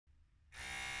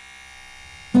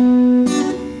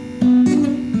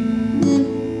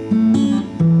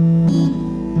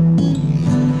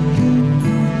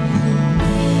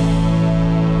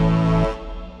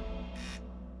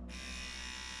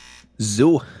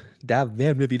Da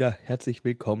wären wir wieder. Herzlich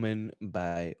willkommen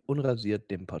bei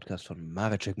Unrasiert, dem Podcast von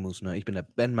Mareczek Musner. Ich bin der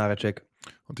Ben Mareczek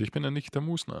Und ich bin ja nicht der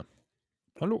Musner.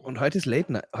 Hallo. und heute ist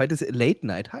Late Night. Heute ist Late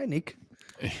Night. Hi Nick.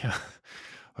 Ja,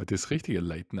 heute ist richtige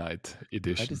Late Night Heute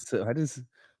Edition. ist, äh, heute ist,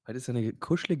 heute ist eine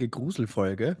kuschelige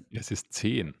Gruselfolge. Es ist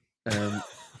 10. Ähm,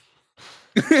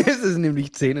 es ist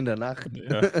nämlich 10 in der Nacht.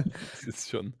 Ja, es ist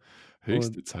schon Und,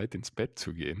 höchste Zeit, ins Bett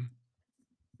zu gehen.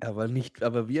 aber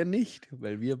wir nicht,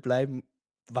 weil wir bleiben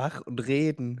wach und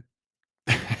reden.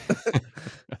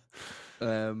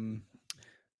 Ähm,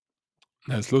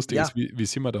 Na, das Lustige ja, ist, wie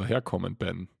sind wir da herkommen,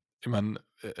 Ben? Ich meine,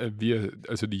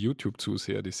 also die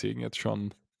YouTube-Zuseher, die sehen jetzt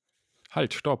schon,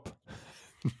 halt, stopp,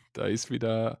 da ist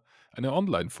wieder eine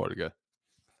Online-Folge.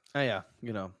 ja,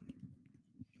 genau.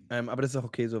 Aber das ist auch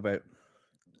okay so, weil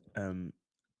ähm,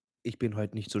 ich bin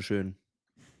heute nicht so schön.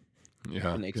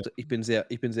 Ja, ja, Ich bin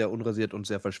sehr unrasiert und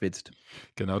sehr verschwitzt.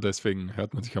 genau deswegen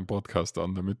hört man sich einen Podcast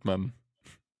an, damit man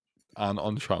einen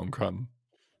anschauen kann.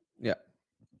 Ja.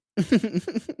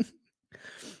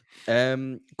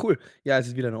 Cool. Ja, es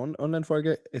ist wieder eine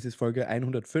Online-Folge. Es ist Folge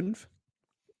 105.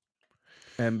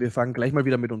 Wir fangen gleich mal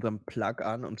wieder mit unserem Plug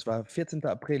an, und zwar 14.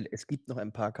 April. Es gibt noch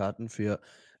ein paar Karten für,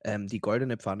 die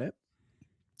Goldene Pfanne.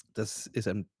 Das ist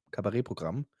ein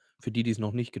Kabarettprogramm, für die, die es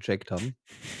noch nicht gecheckt haben.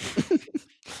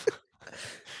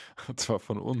 Und zwar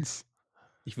von uns.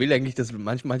 Ich will eigentlich, dass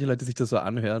manche Leute sich das so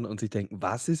anhören und sich denken: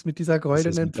 „Was ist mit dieser Das ist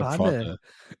goldenen mit der Pfanne?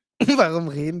 Pfanne. Warum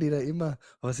reden die da immer?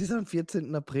 Was ist am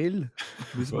 14. April?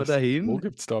 Müssen wir da Wo hin?“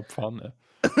 gibt's da Pfanne?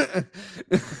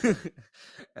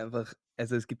 Einfach,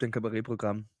 also, es gibt ein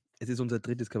Kabarettprogramm. Es ist unser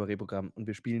drittes Kabarettprogramm und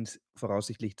wir spielen es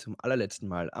voraussichtlich zum allerletzten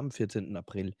Mal am 14.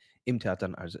 April im Theater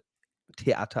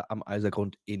am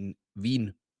Alsergrund in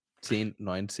Wien,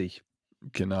 10,90.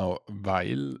 Genau,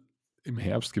 weil im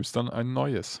Herbst gibt's dann ein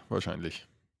neues wahrscheinlich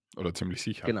oder ziemlich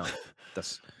sicher. Genau,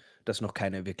 das noch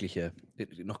keine wirkliche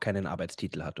noch keinen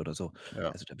Arbeitstitel hat oder so. Ja.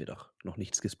 Also, da wird auch noch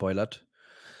nichts gespoilert.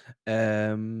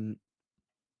 Ähm,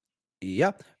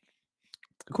 ja,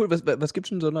 cool. Was gibt's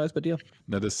denn so Neues bei dir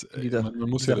Na, das in dieser man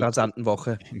muss ja dazu rasanten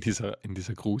Woche? in dieser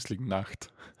gruseligen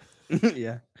Nacht.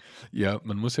 Ja. Ja,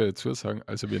 man muss ja dazu sagen,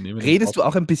 also wir nehmen den Redest Pod du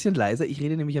auch ein bisschen leiser? Ich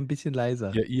rede nämlich ein bisschen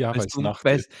leiser, ja, ja, weil's weil's dun Nacht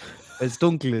ist. weil's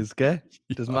dunkel ist, gell?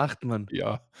 Das Ja, macht man.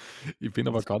 ja. Ich bin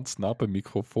aber Das ganz nah beim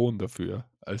Mikrofon dafür.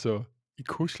 Also, ich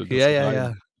kuschel da Ja, so ja,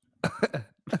 rein. ja.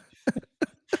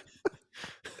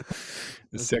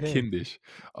 Ist sehr Okay. kindisch.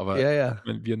 Aber Ja, ich ja.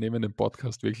 meine, wir nehmen den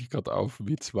Podcast wirklich gerade auf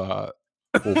wie 2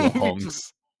 Wie zu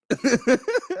Oberhonks.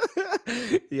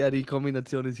 Ja, die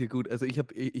Kombination ist hier gut. Also, ich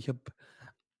habe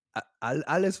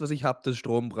alles, was ich habe, das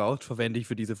Strom braucht, verwende ich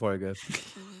für diese Folge.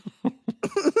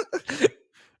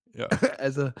 Ja,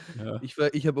 Also, ja.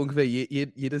 ich habe ungefähr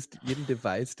jeden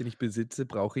Device, den ich besitze,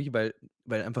 brauche ich, weil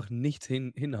einfach nichts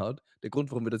hinhaut. Der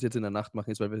Grund, warum wir das jetzt in der Nacht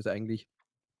machen, ist, weil wir das eigentlich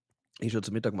schon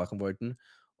zu Mittag machen wollten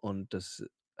und das,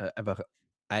 einfach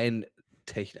ein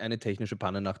eine technische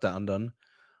Panne nach der anderen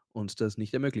uns das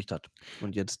nicht ermöglicht hat.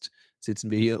 Und jetzt sitzen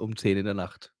wir hier um 10 in der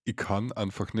Nacht. Ich kann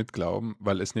einfach nicht glauben,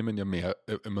 weil es nehmen ja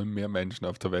immer mehr Menschen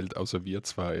auf der Welt, außer wir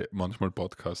 2 manchmal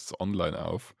Podcasts online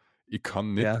auf. Ich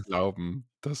kann nicht Ja, glauben,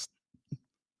 dass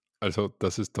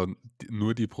es dann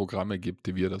nur die Programme gibt,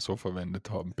 die wir da so verwendet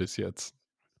haben bis jetzt.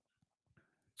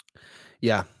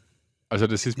 ja. Also,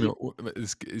 das ist J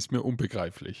es ist mir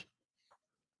unbegreiflich.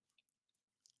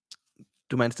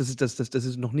 Du meinst, dass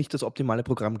es noch nicht das optimale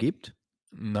Programm gibt?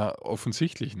 Na,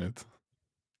 offensichtlich nicht.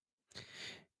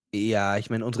 Ja, ich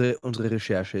meine, unsere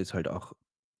Recherche ist halt auch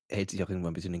hält sich auch irgendwo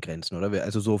ein bisschen in Grenzen, oder?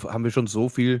 So haben wir schon so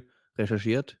viel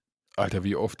recherchiert? Alter,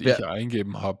 wie oft Wir ich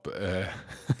eingeben habe,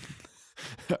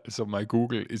 also mein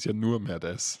Google ist ja nur mehr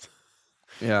das,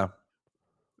 Ja,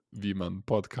 wie man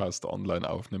Podcast online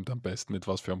aufnimmt, am besten mit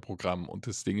was für 'n Programm. Und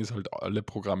das Ding ist halt, alle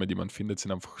Programme, die man findet,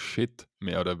 sind einfach Shit,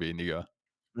 mehr oder weniger.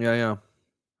 ja, ja,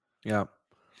 ja.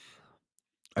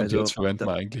 Und Also, jetzt verwenden da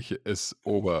wir eigentlich es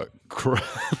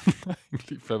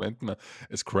eigentlich verwenden wir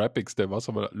das Crappigste, was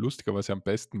aber lustigerweise am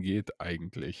besten geht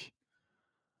eigentlich.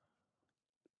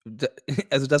 da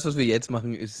also, das, was wir jetzt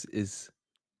machen, ist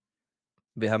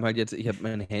wir haben halt jetzt ich habe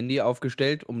mein Handy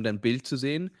aufgestellt, um dann Bild zu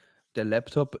sehen, der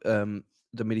Laptop,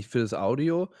 damit ich für das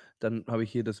Audio, dann habe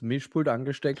ich hier das Mischpult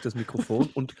angesteckt, das Mikrofon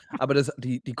aber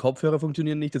die Kopfhörer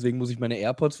funktionieren nicht, deswegen muss ich meine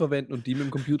AirPods verwenden und die mit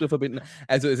dem Computer verbinden.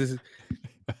 Also,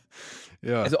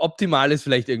 Ja, optimal ist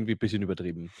vielleicht irgendwie 'n bisschen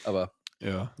übertrieben, aber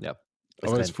ja, ja, ist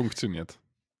aber es rein. funktioniert.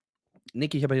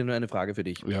 Nick, ich habe hier nur eine Frage für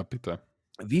dich. Ja, bitte.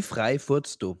 Wie frei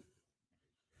furzt du?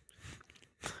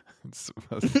 S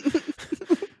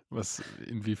was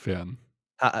inwiefern?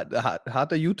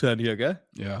 Harter U-Turn hier, gell?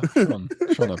 Ja,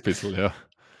 schon ein bisschen, ja.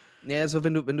 Ja, also,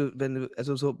 wenn du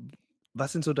also, so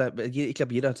was sind so da ich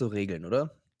glaube, jeder hat so Regeln,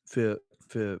 oder? Für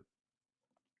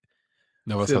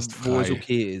Na, was für heißt wo es frei?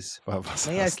 okay ist. Wa was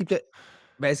Na ja, es heißt gibt ja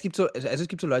weil es gibt so es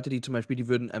gibt so Leute, die zum Beispiel, die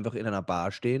würden einfach in einer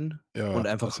Bar stehen und ja,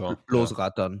 einfach also, ja.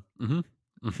 losrattern. Mhm.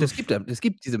 Mhm. Es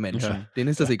gibt diese Ja, Menschen, denen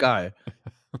ist das ja, egal.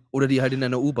 Oder die halt in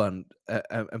einer U-Bahn,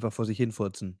 einfach vor sich hin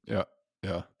furzen. ja,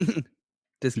 ja.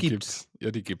 Das Die gibt's. gibt's.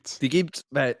 Ja, die gibt's. Die gibt's,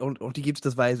 weil und die gibt's,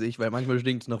 das weiß ich, weil manchmal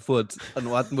stinkt's nach Furz an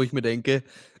Orten, wo ich mir denke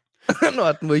an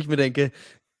Orten, wo ich mir denke,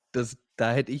 das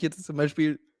da hätte ich jetzt zum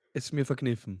Beispiel es mir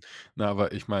verkniffen. Na,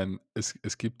 aber ich meine,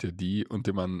 es gibt ja die und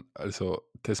die man also,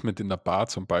 das mit in der Bar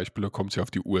zum Beispiel, da kommt's ja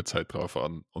auf die Uhrzeit drauf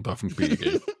an und auf 'n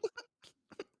Pegel.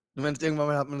 Du meinst, irgendwann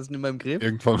mal hat man das nicht mehr im Griff?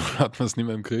 Irgendwann hat man's nicht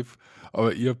mehr im Griff.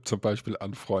 Aber ich habe zum Beispiel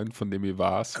einen Freund, von dem ich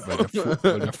weiß, weil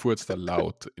der furzt da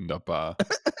laut in der Bar.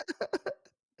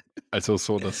 Also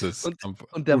so, dass es Und einfach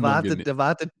und der wartet unangenehm. der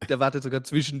wartet der wartet sogar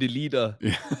zwischen die Lieder,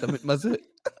 Ja, damit man's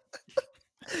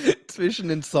zwischen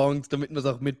den Songs, damit man's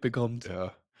auch mitbekommt.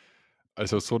 ja.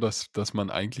 Also so, dass man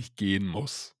eigentlich gehen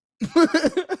muss,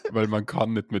 weil man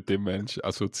kann nicht mit dem Mensch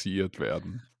assoziiert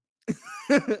werden.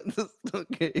 Das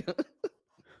okay.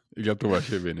 Ich glaube, du weißt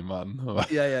schon, wen ich meine, aber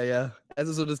Ja, ja, ja.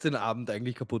 Also so, dass den Abend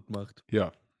eigentlich kaputt macht.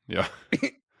 ja, ja,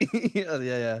 Ja,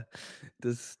 ja, ja.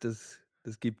 Das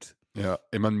gibt's. ja.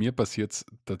 Ich meine, mir passiert's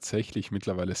tatsächlich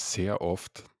mittlerweile sehr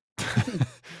oft,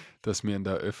 dass mir in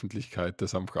der Öffentlichkeit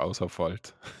das einfach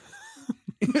außerfällt.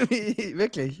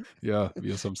 Wirklich? Ja,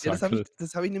 wie aus 'm Ja, Sackel.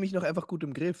 das habe ich nämlich noch einfach gut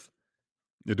im Griff.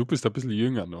 Ja, du bist ein bisschen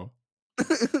jünger noch.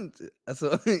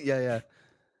 Also, ja, ja.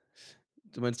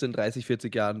 Du meinst so in 30,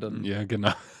 40 Jahren dann? Ja,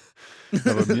 genau.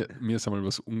 Na, aber mir ist einmal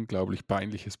was unglaublich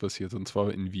Peinliches passiert, und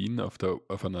zwar in Wien auf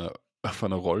einer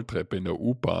Rolltreppe in der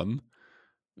U-Bahn.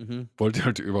 Mhm. Wollte ich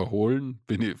halt überholen,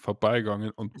 bin ich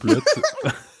vorbeigegangen und plötzlich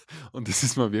und es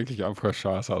ist mir wirklich einfach ein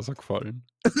Schaß ausgefallen.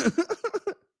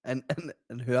 Ein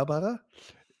hörbarer?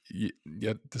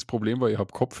 Ja, das Problem war, ich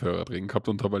habe Kopfhörer drin gehabt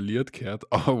und habe ein Lied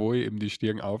gehört, aber wo ich eben die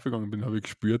Stiegen aufgegangen bin, habe ich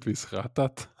gespürt, wie es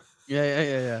rattert. Ja, ja,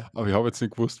 ja, ja. Aber ich habe jetzt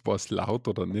nicht gewusst, war's laut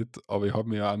oder nicht, aber ich habe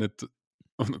mir ja auch nicht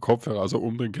auf den Kopfhörer so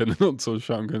umdrehen können und so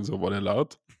schauen können, so: „War der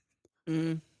laut?“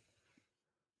 Mhm.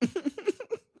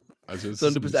 Also, es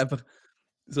Sondern ist du bist mies. einfach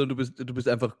du bist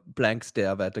einfach blank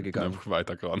stare Ich bin weitergegangen. einfach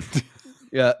weitergerannt.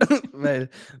 Ja, weil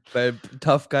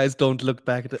tough guys don't look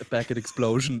back at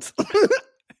explosions.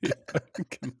 Ja,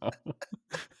 genau.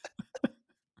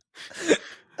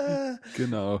 Äh.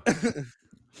 Genau,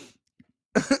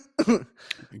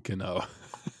 genau.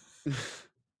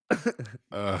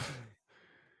 Äh,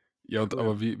 ja, und Cool.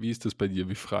 aber wie ist das bei dir?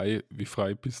 Wie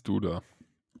frei bist du da?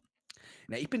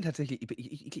 Na, ich bin tatsächlich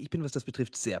ich bin, was das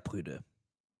betrifft, sehr prüde.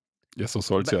 Ja, so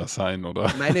soll's Mei ja sein,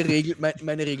 oder? meine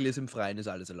Regel ist, im Freien ist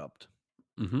alles erlaubt.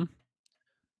 Mhm.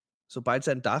 Sobald's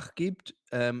ein Dach gibt,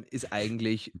 ist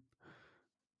eigentlich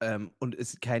und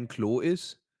es kein Klo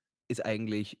ist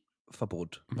eigentlich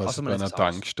Verbot, Was außer ist man bei ist 'einer zu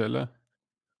Haus. Tankstelle?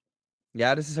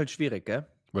 Ja, das ist halt schwierig, gell?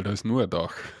 Weil da ist nur 'n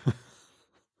Dach.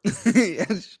 Ja,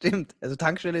 das stimmt. Also,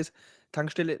 Tankstelle ist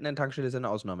eine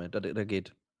Ausnahme, da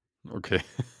geht. Okay.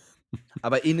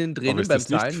 Aber innen Aber drinnen ist beim das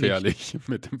nicht Zahlen nicht. gefährlich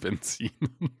mit dem Benzin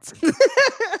und so?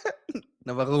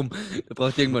 Na, warum? Da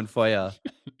braucht irgendwann Feuer.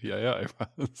 Ja, ja, ich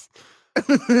weiß.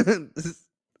 Das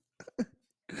ist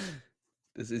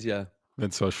das ist ja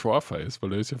Wenn's so 'n Schorfer ist,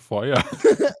 weil da ist ja Feuer.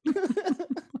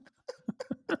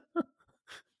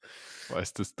 Boah,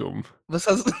 ist das dumm. was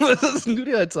hast 'n du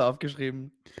dir heute so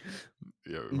aufgeschrieben?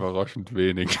 Ja, Hm. überraschend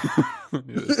wenig.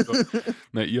 Ja, ist so.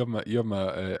 Na, ich habe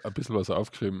mir, ein bisschen was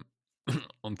aufgeschrieben.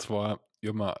 Und zwar,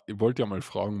 ich wollte ja mal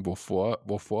fragen,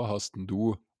 wovor hast 'n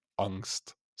du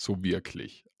Angst, so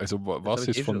wirklich? Also, wa Das habe was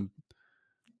ich ist eh schon von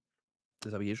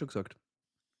das habe ich eh schon gesagt.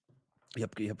 Ich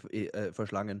habe vor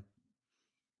Schlangen.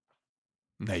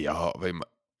 na ja, aber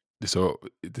so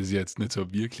das ist jetzt nicht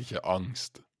so wirkliche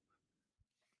Angst.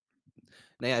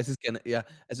 Na ja,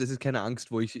 es ist keine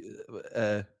Angst, wo ich,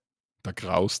 Da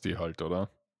graust die halt,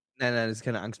 oder? nein, nein, es ist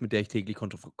keine Angst, mit der ich täglich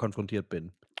konfrontiert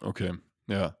bin. Okay,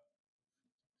 ja,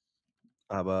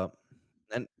 Aber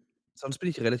nein, sonst bin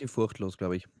ich relativ furchtlos,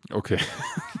 glaube ich. okay.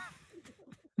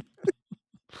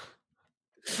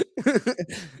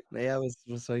 Na ja, was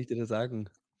soll ich dir da sagen?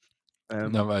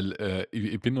 Na, Ähm, weil,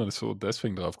 ich bin nur so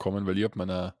deswegen drauf gekommen, weil ich habe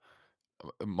meiner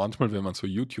manchmal, wenn man so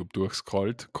YouTube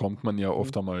durchscrollt, kommt man ja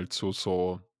mhm, oft einmal zu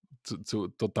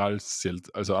total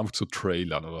also einfach zu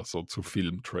Trailern oder so, zu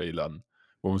Filmtrailern,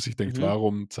 wo man sich denkt: mhm,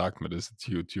 „Warum sagt mir das jetzt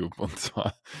YouTube?“ Und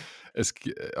zwar,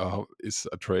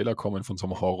 ist ein Trailer kommen von so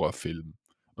einem Horrorfilm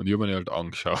und ich habe mir den halt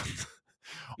angeschaut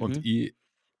und mhm. ich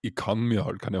kann mir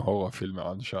halt keine Horrorfilme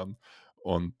anschauen.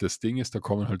 Und das Ding ist, da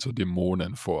kommen halt so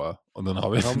Dämonen vor und dann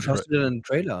habe ich Warum den Tra schaust du dir denn 'n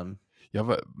Trailer an? Ja,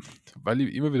 weil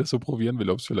ich immer wieder so probieren will,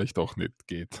 ob's vielleicht auch nicht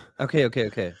geht. Okay, okay,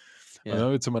 okay. Und dann Ja.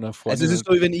 habe ich zu meiner Also, es Freundin ist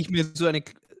so, wie wenn ich mir so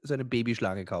eine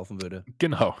Babyschlange kaufen würde.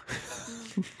 genau.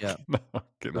 Ja, Genau,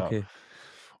 genau. okay.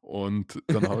 Und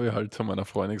dann habe ich halt zu meiner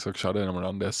Freundin gesagt: „Schau dir den mal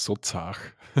an, der ist so zart.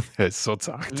 Der ist so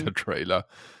zart, Mhm. der Trailer.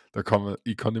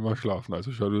 Ich kann nicht mehr schlafen,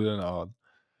 also schau dir den auch an.“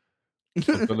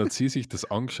 Und dann hat sie sich das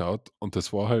angeschaut und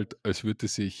das war halt, als würde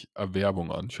sie sich eine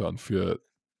Werbung anschauen für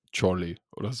Jolly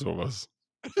oder so was.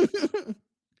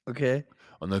 Okay.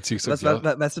 Und dann hat sie gesagt: Was war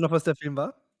 „Ja, weißt du noch, was der Film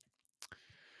war?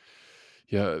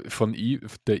 ja, von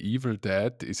der Evil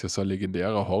Dead ist ja so ein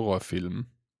legendärer Horrorfilm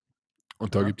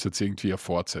und da Aha, gibt's jetzt irgendwie eine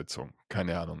Fortsetzung.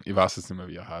 Keine Ahnung. Ich weiß jetzt nicht mehr,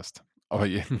 wie er heißt. Aber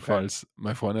okay. jedenfalls,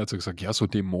 meine Freundin hat so gesagt: „Ja, so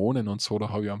Dämonen und so, da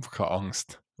habe ich einfach keine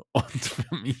Angst.“ Und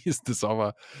für mich ist das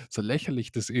aber, so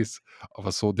lächerlich das ist,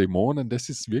 aber so Dämonen, das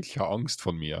ist wirklich eine Angst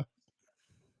von mir.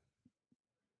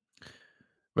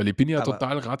 Weil ich bin ja 'n Aber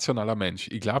total rationaler Mensch.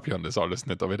 Ich glaube ja an das alles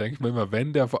nicht, aber ich denke mir immer,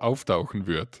 wenn der auftauchen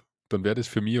wird, dann wäre das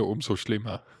für mich ja umso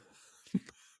schlimmer.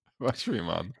 Weißt du, wie ich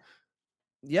meine?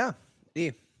 ja,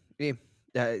 ne, ne.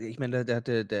 Ja, ich meine, der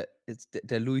hatte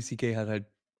der Louis C.K. hat halt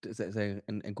sei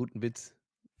einen guten Witz,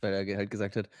 weil er halt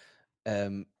gesagt hat,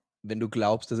 ähm: „Wenn du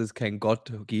glaubst, dass es keinen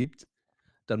Gott gibt,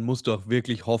 dann musst du auch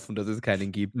wirklich hoffen, dass es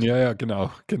keinen gibt.“ Ja, ja,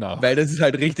 genau, genau. Weil das ist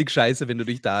halt richtig scheiße, wenn du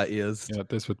dich da irrst. Ja,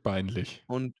 das wird peinlich.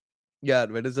 Und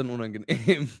ja, weil das ist dann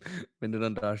unangenehm, wenn du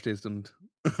dann dastehst und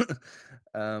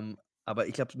aber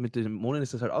ich glaube, mit den Dämonen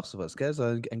ist das halt auch so was, gell? So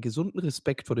einen gesunden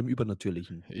Respekt vor dem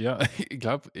Übernatürlichen. Ja, ich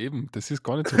glaube eben, das ist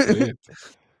gar nicht so blöd.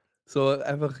 So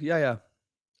einfach ja, ja,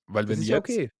 Weil das wenn ist ja jetzt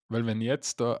okay. weil wenn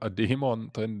jetzt da ein Dämon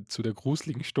dann zu der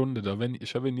gruseligen Stunde da, wenn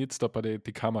ich jetzt da bei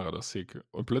die Kamera da sehe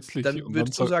und plötzlich Dann und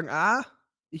dann würdest du so sagen: „Ah,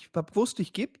 ich habe gewusst,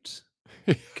 dich gibt's.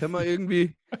 Können wir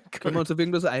irgendwie können wir uns auf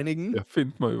irgendwas einigen?“ ja,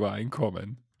 finden wir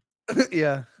Übereinkommen.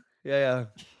 Ja, ja,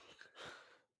 ja.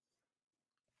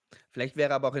 Vielleicht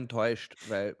wäre er aber auch enttäuscht,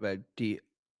 weil die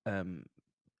ähm,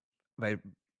 weil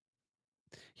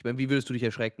ich meine, wie würdest du dich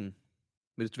erschrecken?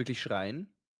 Würdest du wirklich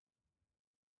schreien?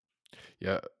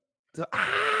 Ja, So: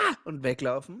 „Ah!“ und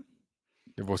weglaufen?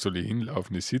 ja, wo soll ich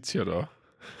hinlaufen? Ich sitze ja da.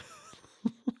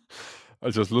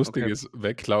 Also, das Okay, Lustige ist,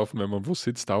 weglaufen, wenn man wo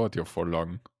sitzt, dauert ja voll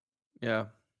lang,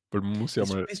 ja. weil man muss ja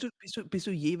Bist du mal bist du bist du bist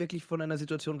du je wirklich von einer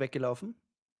Situation weggelaufen?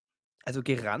 Also,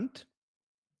 gerannt?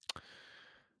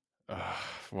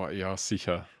 boah, ja,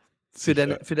 sicher, Für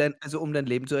sicher. dein also, um dein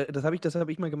Leben zu das habe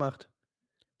ich mal gemacht.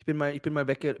 Ich bin mal ich bin mal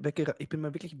wirklich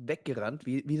weggerannt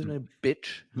wie so Hm, 'ne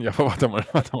Bitch. ja, aber warte mal,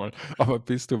 warte mal. Aber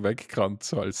bist du weggerannt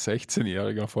so als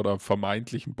 16-Jähriger vor der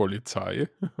vermeintlichen Polizei,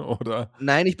 oder?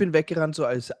 Nein, ich bin weggerannt so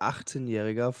als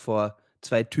 18-Jähriger vor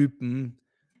 2 Typen,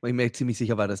 wo ich mir ziemlich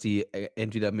sicher war, dass die,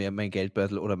 entweder mir mein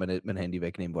Geldbeutel oder mein Handy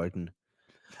wegnehmen wollten.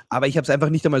 Aber ich habe es einfach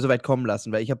nicht einmal so weit kommen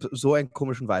lassen, weil ich habe so einen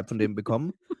komischen Vibe von denen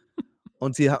bekommen.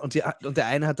 Und der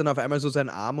eine hat dann auf einmal so seinen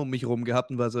Arm um mich rum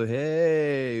gehabt und war so: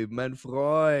 „Hey, mein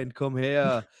Freund, komm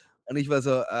her.“ Und ich war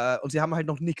so, und sie haben halt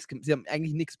noch nix sie haben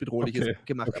eigentlich nix Bedrohliches Okay,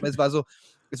 gemacht, aber okay. es war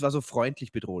so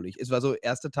freundlich bedrohlich. Es war so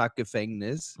erster Tag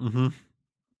Gefängnis, Mhm.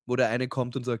 wo der eine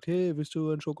kommt und sagt: „Hey, willst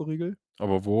du einen Schokoriegel?“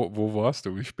 Aber wo warst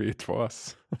du? Wie spät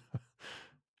war's?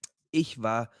 Ich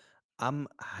war am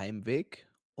Heimweg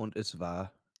und es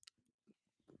war,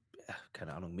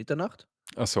 keine Ahnung, Mitternacht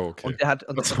Ach so, okay. und der hat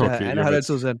und Ach der so, und der okay, ich eine habe hat halt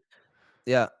so jetzt sein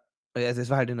ja, also, es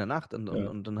war halt in der Nacht und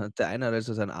ja. und dann hat der eine hat halt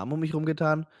so seinen Arm um mich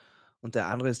rumgetan und der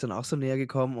andere ist dann auch so näher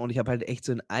gekommen und ich habe halt echt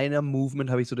so in einer Movement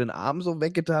habe ich so den Arm so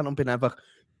weggetan und bin einfach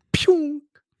piung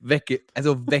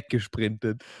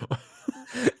weggesprintet.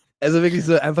 Also, wirklich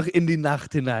so einfach in die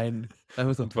Nacht hinein.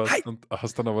 Einfach so: „Hi!“ Und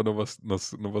hast dann aber noch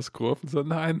was gerufen, so: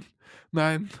 „Nein,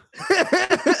 nein.“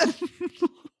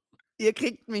 „Ihr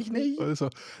kriegt mich nicht. Also: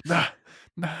 „Na,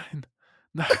 nein,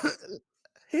 nein.“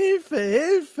 Hilfe,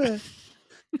 Hilfe!“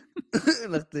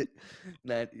 Dachte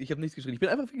nein, ich habe nichts geschrien. Ich bin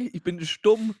einfach wirklich ich bin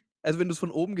stumm. Also, wenn du's von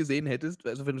oben gesehen hättest,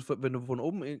 also, wenn du von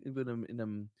oben in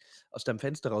 'nem aus deinem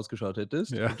Fenster rausgeschaut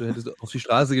hättest Ja, und du hättest auf die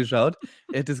Straße geschaut,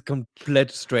 hätte es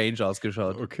komplett strange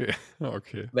ausgeschaut. okay,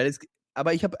 okay. Weil es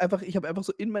aber ich habe einfach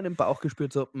so in meinem Bauch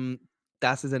gespürt, so,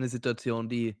 das ist eine Situation,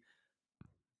 die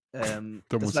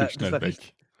Da das muss ich war das schnell war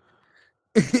richtig weg.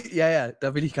 ja, ja,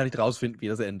 da will ich gar nicht rausfinden, wie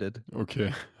das endet.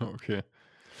 Okay, okay.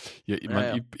 Ja, ich Ja, meine,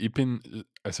 ja. ich bin,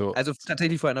 also Also,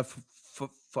 tatsächlich vor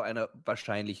einer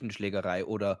wahrscheinlichen Schlägerei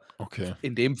oder okay.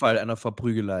 in dem Fall einer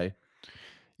Verprügelei.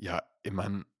 Ja, ich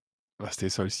meine, was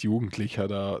das als Jugendlicher,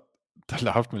 da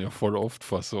läuft man ja voll oft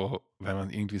vor so, wenn man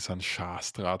irgendwie so 'n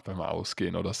Schaßdraht beim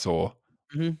Ausgehen oder so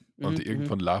Mhm, und mhm,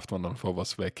 mhm. irgendwann läuft man dann vor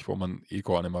was weg, wo man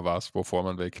gar nicht mehr weiß, wovor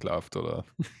man wegläuft oder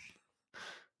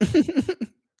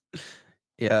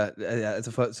Ja, ja,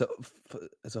 also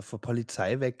vor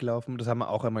Polizei weglaufen, das haben wir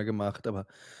auch einmal gemacht, aber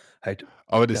halt,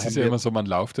 Aber da das ist haben ja wir immer so, man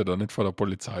läuft ja da nicht vor der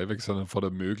Polizei weg, sondern vor der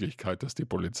Möglichkeit, dass die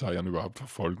Polizei einen überhaupt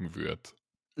verfolgen wird.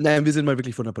 nein, wir sind mal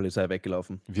wirklich von der Polizei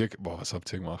weggelaufen. Boah, was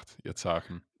habt ihr gemacht, ihr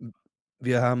Zachen? W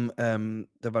Wir haben,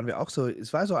 da waren wir auch so,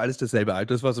 es war so alles dasselbe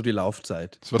Alter, das war so die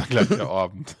Laufzeit. Das war der gleiche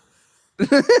Abend.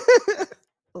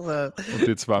 Das war Und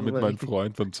die zwei das mit war meinem richtig,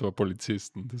 Freund waren 2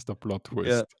 Polizisten. Das ist der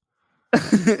ja. Plot-Twist.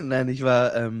 Nein,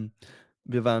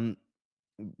 wir waren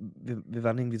wir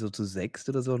waren irgendwie so zu sechst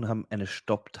oder so und haben eine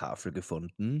Stopptafel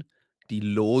gefunden, die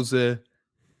lose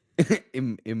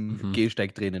im Mhm,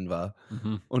 Gehsteig drinnen war.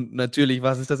 mhm. Und natürlich,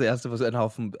 was ist das Erste, was ein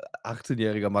Haufen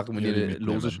 18-Jähriger machen, wenn die Ja, die 'ne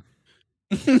lose mitnehmen.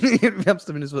 wir haben's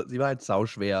zumindest, sie war halt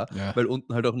sauschwer, Ja, weil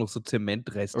unten halt auch noch so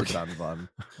Zementreste okay, dran waren.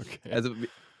 okay. Also,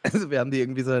 wir haben die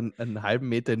irgendwie so 'n halben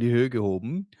Meter in die Höhe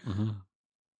gehoben Mhm.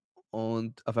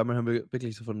 und auf einmal haben wir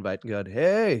wirklich so von Weitem gehört: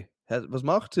 „Hey, was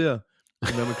macht's ihr?“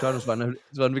 Und wir haben geschaut, es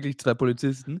waren wirklich 2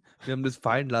 Polizisten. Wir haben das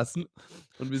fallen lassen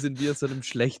und wir sind wie so in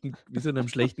 'nem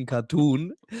schlechten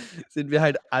Cartoon sind wir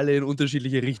halt alle in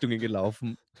unterschiedliche Richtungen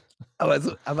gelaufen.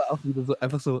 Aber auch wieder so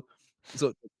einfach so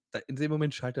in dem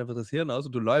Moment schaltet einfach das Hirn aus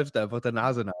und du läufst einfach der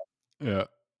Nase nach. Ja.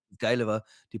 Das Geile war,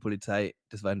 die Polizei,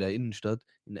 das war in der Innenstadt,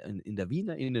 in der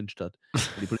Wiener Innenstadt.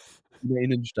 Und die Polizei in der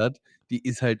Innenstadt, die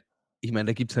ist halt, ich meine,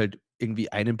 da gibt's halt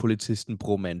irgendwie einen Polizisten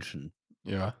pro Menschen,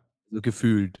 Ja, so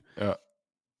gefühlt. ja.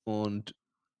 Und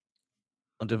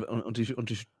und die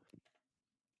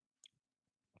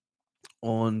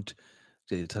und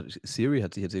jetzt hat Siri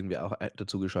hat sich jetzt irgendwie auch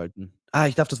dazugeschalten. Ah,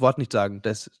 ich darf das Wort nicht sagen.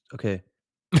 Das okay.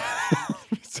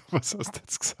 Wieso, was hast du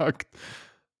jetzt gesagt?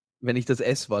 Wenn ich das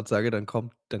S-Wort sage, dann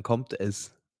kommt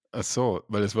es. Ach so,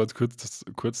 weil es war jetzt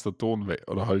kurz der Ton weg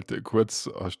oder halt kurz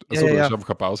hast ach Ja, so, ja, du hast ja, einfach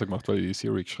eine Pause gemacht, weil die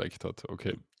Siri geschreckt hat.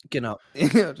 Okay. genau.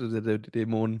 Der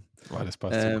Dämon. Wow, das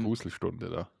passt zur Ähm, Gruselstunde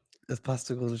da. Das passt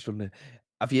zur großen Stunde.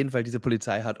 Auf jeden Fall, diese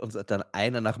Polizei hat uns dann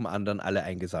einer nach dem anderen alle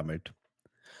eingesammelt.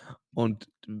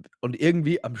 Und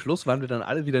irgendwie am Schluss waren wir dann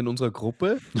alle wieder in unserer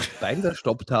Gruppe bei dieser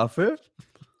Stopptafel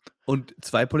und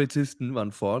 2 Polizisten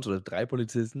waren vor uns oder 3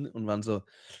 Polizisten und waren so: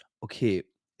 „Okay,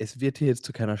 es wird hier jetzt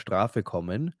zu keiner Strafe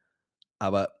kommen,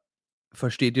 aber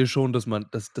versteht ihr schon, dass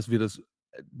wir das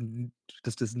n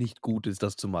dass das nicht gut ist,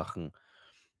 das zu machen?“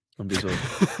 Und wir so: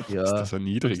 Ist das „Ja.“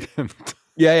 Und erniedrigend?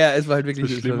 ja, ja, Das ist es war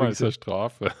schlimmer wirklich als so. 'ne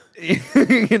Strafe.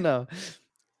 Genau.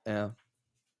 Ja.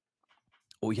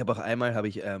 Oh, ich habe auch einmal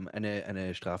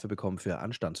eine Strafe bekommen für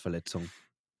Anstandsverletzung.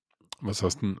 Was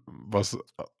hast 'n was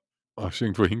hast du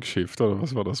irgendwo hingeschifft oder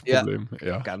was war das Ja, Problem?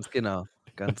 Ja. ganz genau,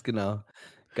 ganz genau,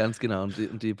 ganz genau. Und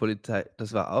die Polizei,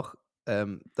 das war auch,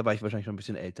 da war ich wahrscheinlich schon 'n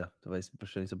bisschen älter. Da war ich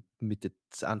wahrscheinlich so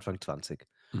Anfang 20.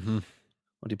 Mhm.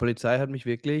 Und die Polizei hat mich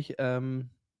wirklich,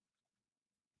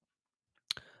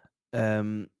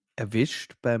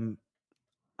 erwischt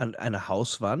an einer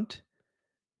Hauswand,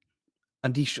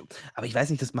 an die ich scho aber ich weiß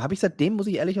nicht, das habe ich seitdem, muss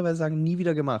ich ehrlicherweise sagen, nie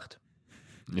wieder gemacht.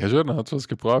 Ja schon, dann hat's was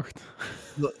gebracht.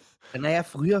 So, na ja,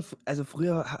 früher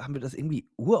haben wir das irgendwie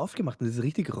uroft gemacht und das ist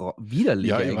richtig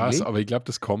Ja, widerlich ich weiß, eigentlich. aber ich glaube,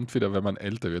 das kommt wieder, wenn man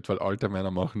älter wird, weil alte Männer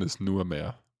machen das nur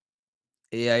mehr.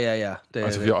 Ja, ja, ja.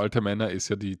 Also, für alte Männer ist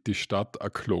ja die Stadt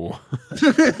ein Klo.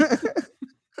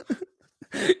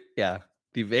 Ja,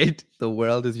 die Welt, the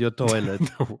world is your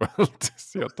toilet. The world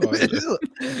is your toilet.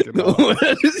 The Genau.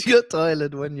 world is your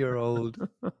toilet when you're old.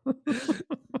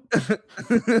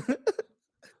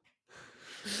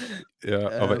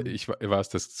 Ja, aber Ähm, ich weiß,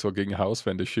 dass so gegen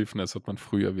Hauswände schiffen, das hat man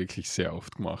früher wirklich sehr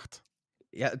oft gemacht.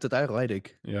 ja, total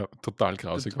räudig. Ja, total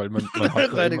grausig, weil man Total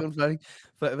hat ja räudig immer und vor allem,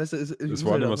 weißt du, ich das muss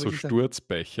waren halt immer auch so wirklich sagen.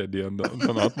 Sturzbäche, die und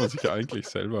dann hat man sich eigentlich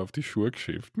selber auf die Schuhe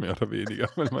geschifft, mehr oder weniger,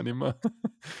 weil man immer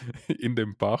in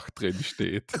dem Bach drin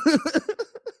steht.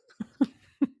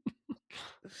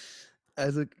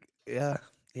 Also, ja,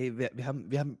 hey,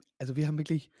 wir haben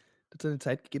wirklich, hat's eine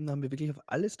Zeit gegeben, da haben wir wirklich auf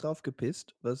alles drauf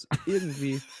gepisst, was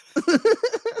irgendwie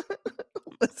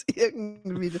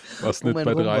Was um nicht einen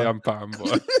bei rum 3 war. am Baum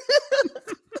war.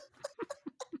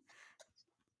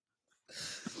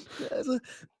 Ja,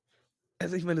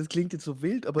 also ich meine, das klingt jetzt so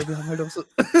wild, aber wir haben halt auch so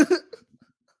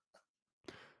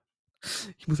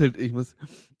ich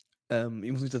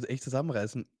muss mich das echt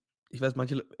zusammenreißen. Ich weiß,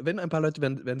 wenn ein paar Leute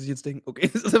werden sich jetzt denken: „Okay,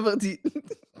 das ist einfach die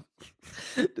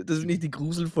das ist nicht die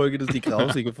Gruselfolge, das ist die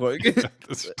grausige Folge.“ Ja,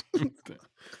 das stimmt, ja.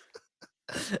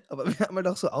 Aber wir haben halt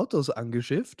auch so Autos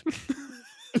angeschifft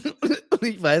und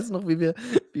ich weiß noch, wie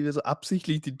wir so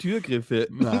absichtlich die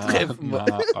Türgriffe Na, treffen wollten.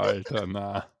 na, Alter,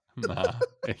 na,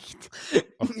 echt.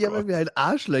 Oh Ja, weil Gott. wir halt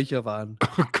Arschlöcher waren.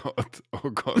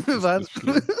 Oh Gott, Wir ist waren das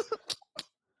schlimm.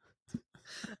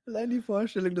 allein die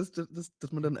Vorstellung, dass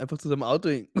man dann einfach zu seinem Auto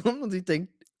hinkommt und sich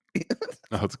denkt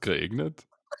Hat's geregnet?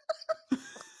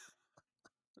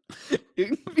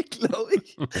 irgendwie glaube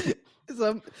ich, es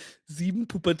haben 7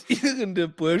 pubertierende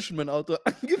Burschen mein Auto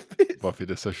Boah, angepisst. wie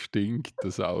das stinkt,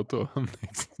 das Auto am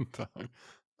nächsten Tag.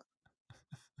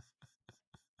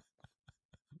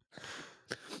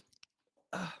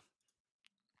 Ah,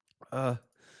 ah.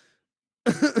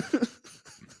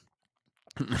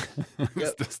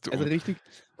 Ja, Ist das also dumm? richtig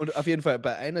und auf jeden Fall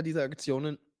bei einer dieser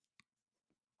Aktionen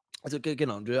also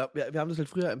genau, und wir haben das halt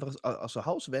früher einfach aus so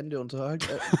Hauswände und so halt,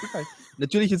 gefallen.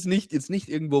 Natürlich jetzt nicht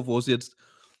irgendwo, wo es jetzt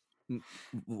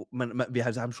wo wir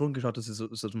halt haben schon geschaut, dass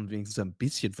man wenigstens so 'n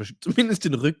bisschen zumindest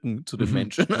den Rücken zu den Mhm.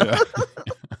 Menschen Ja.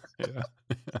 Ja.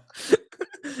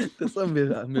 das haben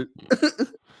wir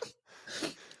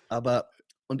aber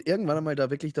und irgendwann einmal da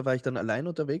war ich dann allein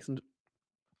unterwegs und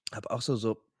habe auch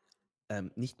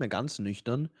nicht mehr ganz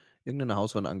nüchtern irgendeine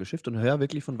Hauswand angeschifft und höre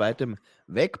wirklich von Weitem: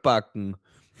 „Wegbacken!“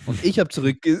 Und ich habe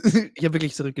ich habe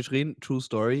wirklich zurückgeschrien, True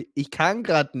Story: „Ich kann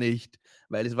grad nicht!“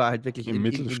 Weil es war halt wirklich Im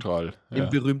Mittelstrahl, im ja.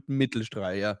 berühmten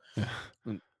Mittelstrahl, ja. Ja.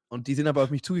 Und die sind aber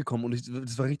auf mich zugekommen und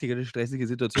das war richtig eine stressige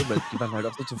Situation, weil die waren halt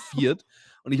auch so zu viert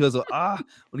und ich war so: „Ah!“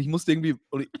 Und ich musste irgendwie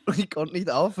und ich konnte nicht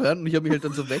aufhören und ich habe mich halt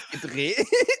dann so weggedreht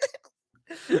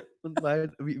und war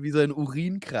halt wie so ein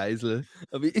Urinkreisel,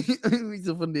 habe ich mich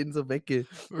so von denen so wegge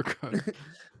Oh Gott.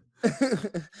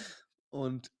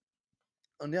 und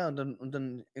ja, und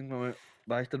dann irgendwann mal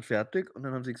war ich dann fertig und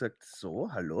dann haben sie gesagt: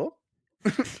 „So, hallo?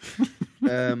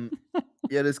 Ähm,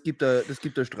 ja, das gibt da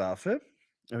Strafe.“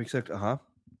 Habe ich gesagt: „Aha.“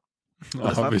 Und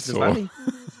Aha, das war wieso? nicht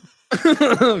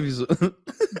wieso?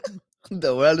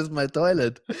 „The world is my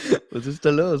toilet. Was ist da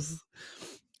los?“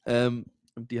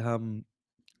 Und die haben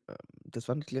das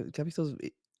waren, glaube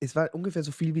ich, es war ungefähr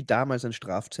so viel wie damals ein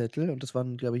Strafzettel und das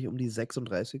waren, glaube ich, um die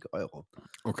 36 €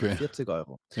 oder Okay, 40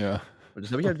 €. ja. Und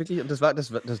das habe ich halt wirklich und das war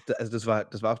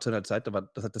auch zu einer Zeit,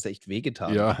 das hat das echt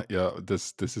wehgetan. Ja, ja,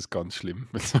 das ist ganz schlimm.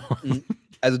 Mhm.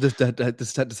 Also, das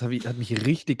hat mich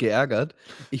richtig geärgert.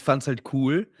 Ich fand's halt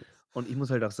cool und ich muss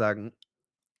halt auch sagen,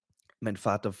 mein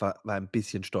Vater war ein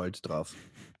bisschen stolz drauf,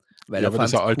 weil Ja, er aber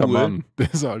das ist ein fand's alter cool. Mann.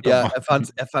 Das ist ein alter Ja, Mann.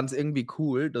 er fand's irgendwie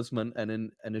cool, dass man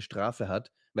eine Strafe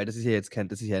hat, weil das ist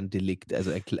ja ein Delikt,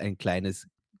 also ein kleines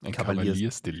Ein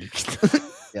Kavaliersdelikt. Kavaliersdelikt.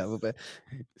 Ja, wobei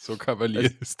So Kavalier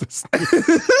das ist das nicht.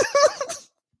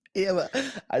 ja, aber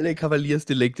alle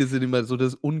Kavaliersdelikte sind immer so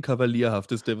das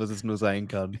Unkavalierhafteste, was es nur sein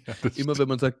kann. Ja, das Immer wenn stimmt.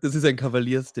 man sagt, das ist ein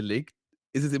Kavaliersdelikt,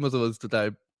 ist es immer so was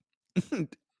total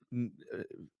n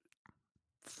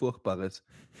Furchtbares.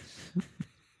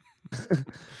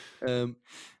 Ähm,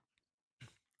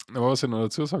 Aber was ich noch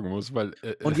dazu sagen muss, weil,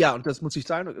 und ja, und das musste ich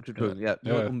zahlen. ja, Entschuldigung, ja,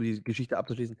 nur ja, um die Geschichte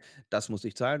abzuschließen. Das musste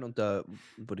ich zahlen und da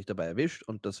wurde ich dabei erwischt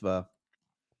und das war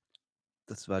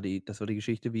die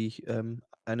Geschichte, wie ich,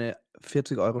 eine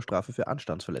 40 € Strafe für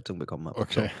Anstandsverletzung bekommen habe.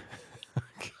 So. okay.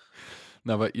 Okay.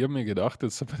 Na, aber ich habe mir gedacht,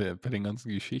 jetzt so bei den ganzen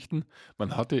Geschichten,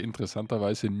 man hatte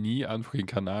interessanterweise nie einfach den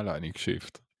Kanal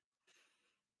eingeschifft.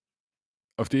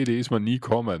 Auf die Idee ist man nie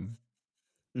kommen.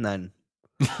 Nein.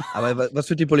 Aber was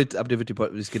für die Polizei? Aber die wird die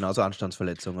Pol ist genauso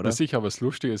Anstandsverletzung, Na oder? sicher, aber das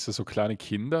Lustige ist ja so kleine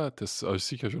Kinder, das habe ich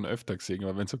sicher schon öfter gesehen,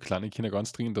 aber wenn so kleine Kinder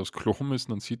ganz dringend aufs Klo müssen,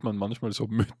 dann sieht man manchmal so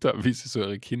Mütter, wie sie so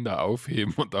ihre Kinder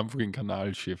aufheben und einfach in den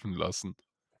Kanal schiffen lassen.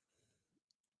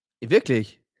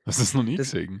 Wirklich? Hast du das noch nie Das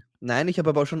gesehen? Nein, ich habe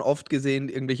aber auch schon oft gesehen,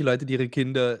 irgendwelche Leute, die ihren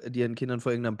Kindern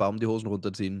vor irgendeinem Baum die Hosen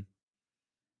runterziehen.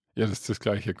 Ja, das ist das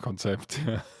gleiche Konzept,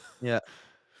 ja. Ja.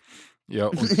 Ja,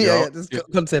 und Ja, ja, ja, das ja,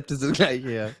 Konzept ist das Gleiche,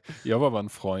 ja. ja, aber war 'n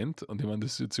Freund und ich meine,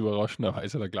 das ist jetzt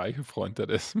überraschenderweise der gleiche Freund, der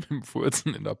das mit dem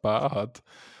Furzen in der Bar hat,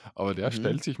 aber der Mhm.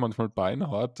 stellt sich manchmal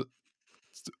beinhart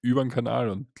über 'n Kanal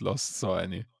und lässt so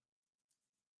eine.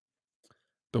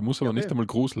 Da muss Ja, aber nicht okay. einmal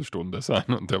Gruselstunde sein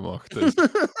und der macht das.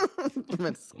 Du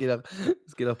meinst,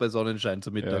 es geht auch bei Sonnenschein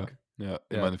zu Ja, Mittag. ja.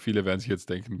 Ich Ja. meine, viele werden sich jetzt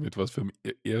denken: „Mit was für 'm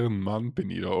Ehrenmann bin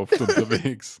ich da oft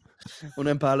unterwegs?“ Und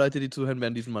ein paar Leute, die zuhören,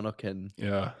 werden diesen Mann auch kennen.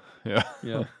 Ja, ja.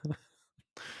 Ja.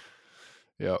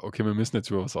 Ja, okay, wir müssen jetzt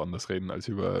über was anderes reden als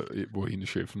über, wohin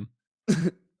schiffen.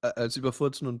 Als über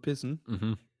Furzen und Pissen?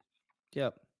 Mhm.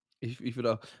 Ja. Ich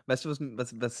würde auch weißt du, was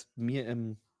mir,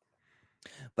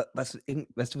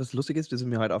 weißt du, was lustig ist? Das ist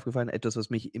mir heute aufgefallen, etwas, was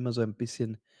mich immer so ein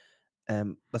bisschen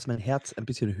was mein Herz ein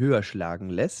bisschen höher schlagen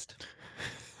lässt.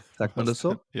 Sagt man Was das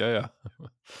denn? so? Ja, ja.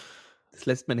 Das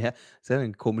lässt mein Herz. Das ist ja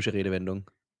 'ne komische Redewendung.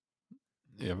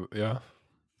 Ja, ja.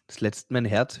 Das lässt mein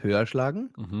Herz höher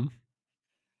schlagen? Mhm.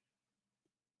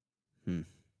 Hm.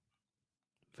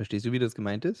 Verstehst du, wie das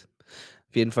gemeint ist?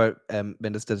 Auf jeden Fall,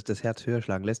 wenn das Herz höher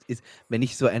schlagen lässt, ist, wenn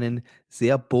ich so einen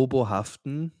sehr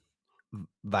bobohaften,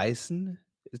 weißen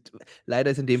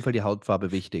leider ist in dem Fall die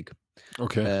Hautfarbe wichtig,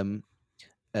 Okay. ähm,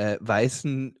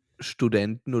 weißen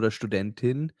Studenten oder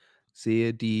Studentin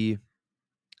sehe, die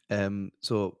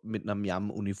so mit 'ner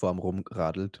Miam-Uniform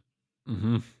rumradelt.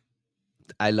 Mhm.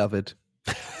 I love it.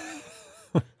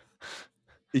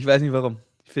 Ich weiß nicht warum.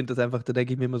 Ich finde das einfach, da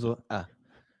denke ich mir immer so: „Ah,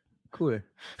 cool.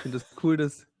 Ich finde das cool,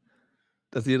 dass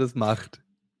ihr das macht.“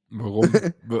 Warum?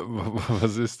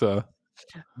 Was ist da?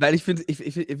 Weil ich finde,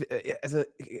 also,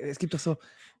 es gibt doch so,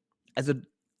 also,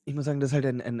 ich muss sagen, das ist halt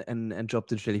ein Job,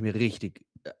 den stelle ich mir richtig,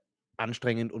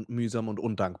 anstrengend und mühsam und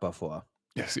undankbar vor,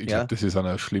 Ja, ich glaube, ja? das ist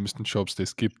einer der schlimmsten Jobs, die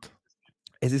es gibt.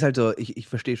 Es ist halt so, ich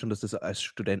verstehe schon, dass das als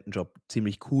Studentenjob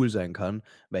ziemlich cool sein kann,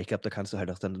 weil ich glaube, da kannst du halt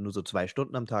auch dann nur so 2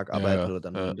 Stunden am Tag Ja, arbeiten ja, oder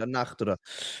dann nur ja. in der Nacht oder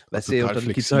weißt du, und Total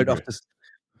dann gibt's halt auch flexibel. das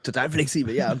total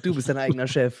flexibel, ja, und du bist dein eigener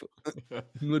Chef. Ja.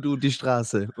 Nur du und die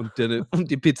Straße und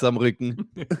die Pizza am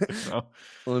Rücken. Genau.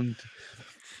 Und,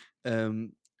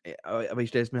 aber ich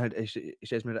stelle es mir halt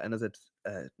einerseits,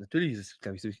 natürlich ist es,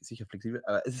 glaube ich, sicher flexibel,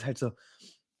 aber es ist halt so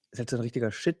 'n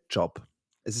richtiger Shit-Job.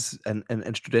 Es ist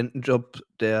ein Studentenjob,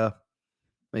 der,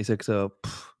 wenn ich sage so,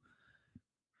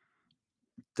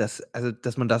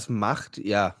 dass man das macht,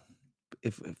 ja,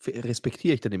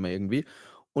 respektiere ich dann immer irgendwie.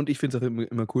 Und ich finde es auch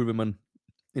immer cool, wenn man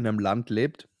in einem Land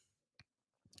lebt,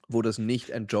 wo das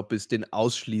nicht ein Job ist, den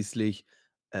ausschließlich,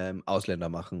 Ausländer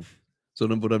machen,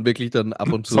 sondern wo dann wirklich dann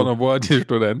ab und zu Sondern wo auch die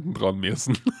Studenten dran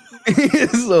müssen.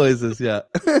 so ist es, ja.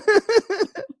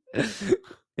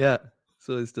 Ja,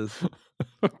 so ist das.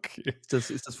 Okay.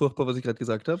 Ist das furchtbar, was ich grad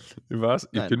gesagt habe? Ich weiß,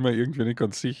 ich Nein. bin mir irgendwie nicht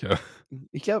ganz sicher.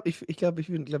 Ich glaube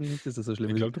nicht, dass das so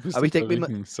schlimm Ich ist. glaube, du bist Aber ich auf der denke mir immer,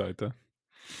 richtigen Seite.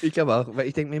 ich glaube auch, weil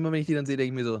ich denke mir immer, wenn ich die dann sehe,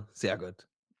 denke ich mir so: „Sehr gut.“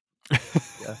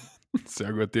 Ja.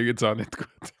 Sehr gut, dir geht's auch nicht gut.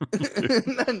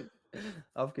 Nein,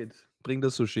 auf geht's. Bring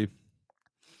das Sushi.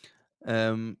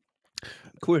 Ähm,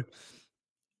 cool.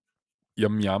 Ja,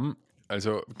 Miam,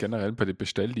 also generell bei den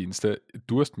Bestelldienste,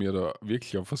 du hast mir da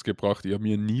wirklich auf was gebracht. Ich habe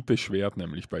mir nie beschwert,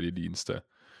 nämlich bei den Dienste.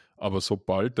 Aber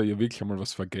sobald da ja wirklich einmal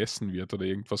was vergessen wird oder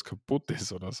irgendwas kaputt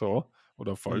ist oder so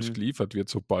oder falsch Mhm. geliefert wird,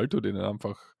 sobald du denen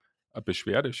einfach eine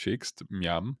Beschwerde schickst,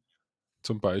 Miam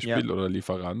zum Ja, Beispiel oder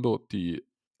Lieferando, die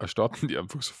erstatten dir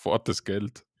einfach sofort das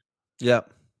Geld. ja.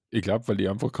 Ich glaube, weil die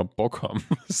einfach keinen Bock haben,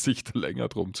 sich da länger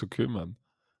drum zu kümmern.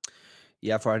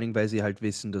 Ja, vor allen Dingen, weil sie halt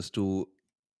wissen, dass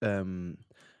ähm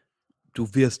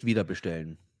du wirst wieder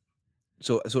bestellen.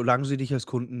 Solange sie dich als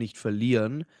Kunden nicht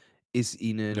verlieren, ist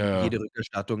Ja, ihnen ja, jede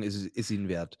Rückerstattung ist ihnen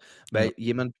wert. ja. Weil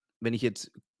jemand, wenn ich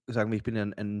jetzt, sagen wir, ich bin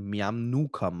ein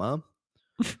Miam-Newcomer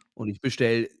und ich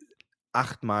bestelle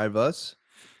 8-mal was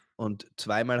und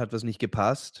zweimal hat was nicht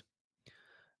gepasst,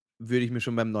 würde ich mir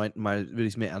schon beim 9. Mal würde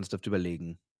ich's mir ernsthaft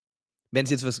überlegen. Wenn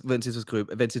es jetzt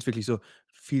wirklich so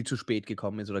viel zu spät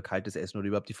gekommen ist oder kaltes Essen oder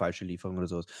überhaupt die falsche Lieferung oder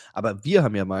so was. Aber wir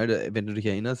haben ja mal, wenn du dich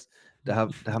erinnerst, da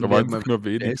haben Da war wir mal einfach was nur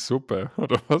wenig bestellt. Suppe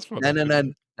oder was war da Nein, nein, drin?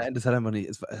 nein, nein, das hat einfach nicht,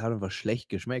 es hat einfach schlecht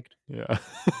geschmeckt. Ja.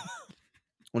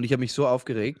 Und ich habe mich so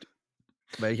aufgeregt,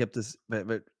 weil ich habe das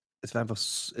weil es war einfach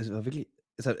es war wirklich,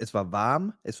 es war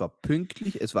warm, es war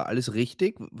pünktlich, es war alles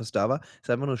richtig, was da war. Es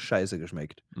hat einfach nur scheiße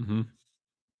geschmeckt. Mhm.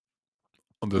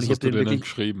 Und Und das ich habe hast du denen denen wirklich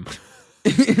geschrieben.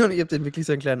 und ich habe denen wirklich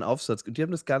so 'n kleinen Aufsatz, und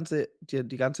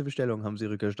die ganze Bestellung haben sie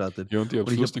rückerstattet. Ja, und ich habe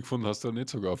Und es ich habe lustig gefunden, hast du nicht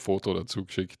sogar ein Foto dazu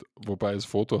geschickt, wobei das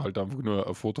Foto halt einfach nur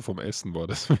ein Foto vom Essen war,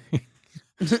 deswegen.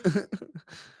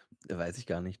 weiß ich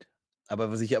gar nicht.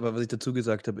 Aber was ich dazu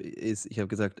gesagt habe, ist, ich habe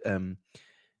gesagt,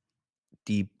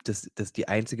 die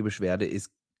einzige Beschwerde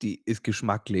ist, die ist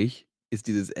geschmacklich, ist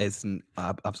dieses Essen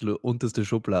absolut unterste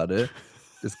Schublade.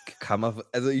 Das kann man,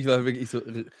 also, ich war wirklich so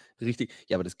richtig,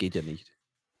 ja, aber das geht ja nicht.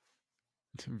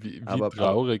 Aber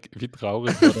Wie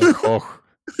traurig war der Koch?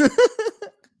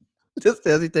 dass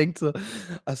der sich denkt so: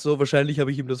 „Ach so, wahrscheinlich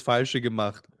habe ich ihm das Falsche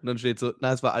gemacht.“ Und dann steht so: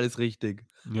 „Na, es war alles richtig.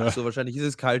 Ach Ja, so, wahrscheinlich ist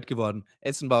es kalt geworden.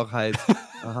 Essen war auch heiß.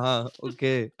 Aha,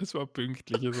 okay.“ es war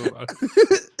pünktlich, es war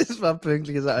Es war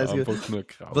pünktlich, es war alles ge einfach nur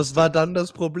Was war grausig. dann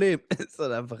das Problem? Es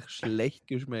hat einfach schlecht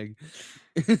geschmeckt.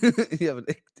 Ja, aber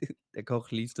der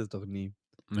Koch liest das doch nie.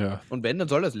 Ja, Und wenn, dann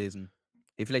soll er's lesen.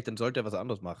 Hey, vielleicht dann sollte er was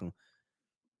anderes machen.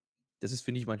 Das ist,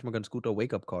 finde ich, manchmal ganz guter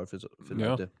Wake-up-Call für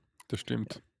ja, Leute. das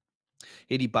Ja. stimmt.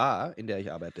 Hey, die Bar, in der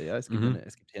ich arbeite, ja, Mhm.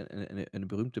 es gibt hier eine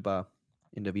berühmte Bar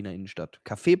in der Wiener Innenstadt.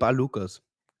 Café Bar Lukas.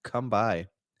 Come by,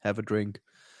 have a drink.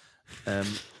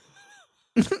 Ähm,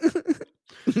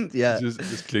 ja.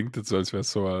 Das klingt jetzt so, als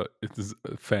wär's so a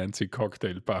fancy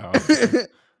Cocktailbar oder so.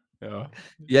 Ja,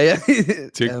 Ja, ja,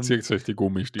 zieht's euch die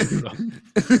Gummistiefel an.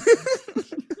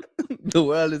 The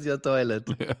world is your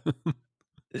toilet. Ja.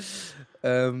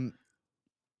 Ähm,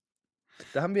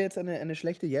 Da haben wir jetzt eine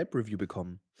schlechte Yelp-Review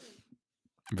bekommen.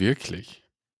 Wirklich?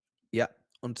 Ja,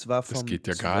 und zwar Das vom geht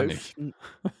ja gar nicht. 12.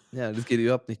 Ja, das geht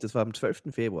überhaupt nicht. Das war am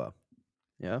 12. Februar,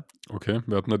 ja? Okay,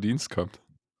 wer hat noch Dienst gehabt?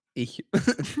 Ich.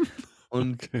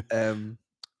 Und, Okay.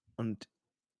 und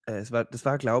Das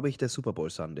war, glaube ich, der Super Bowl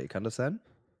Sunday. Kann das sein?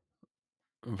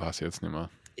 Weiß jetzt nicht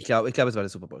mehr. Ich glaube, es war der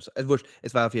Super Bowl. Wurscht.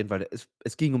 Es war auf jeden Fall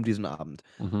es ging um diesen Abend.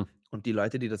 Mhm. Und die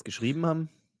Leute, die das geschrieben haben,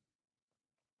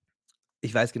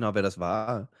 ich weiß genau, wer das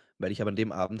war, weil ich habe an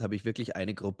dem Abend habe ich wirklich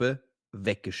eine Gruppe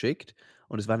weggeschickt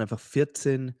und es waren einfach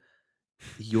 14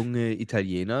 junge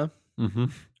Italiener,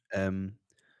 Mhm. ähm,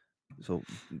 so,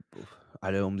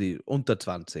 alle um die unter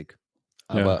 20,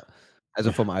 Ja. aber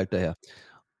also vom Alter her.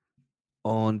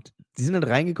 Und die sind dann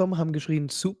reingekommen, haben geschrien: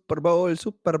 „Super Bowl,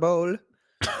 Super Bowl"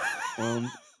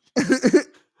 und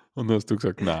Und dann hast du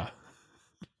gesagt: „Na,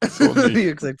 so ich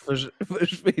habe nicht.“ gesagt: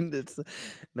 Verschwindet."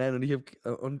 Nein, und ich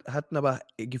habe und hatten aber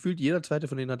gefühlt jeder Zweite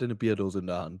von denen hatte 'ne Bierdose in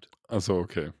der Hand. Ach so,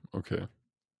 okay, okay.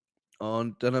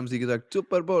 Und dann haben sie gesagt: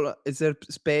 „Super Bowl, is there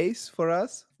space for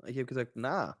us?" Ich habe gesagt: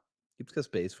 „Na, gibt's kein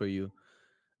Space for you."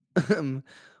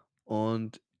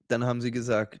 Und dann haben sie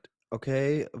gesagt: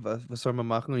 „Okay, was soll man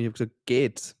machen?" Und ich habe gesagt: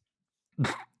 „Geht's."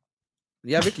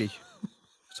 Ja, wirklich.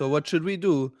 „So what should we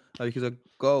do?" Habe ich gesagt: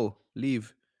 „Go,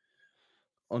 leave."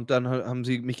 Und dann haben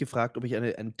sie mich gefragt, ob ich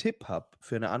einen Tipp habe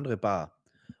für eine andere Bar.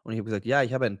 Und ich habe gesagt: „Ja,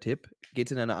 ich habe einen Tipp. Geht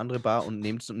in eine andere Bar und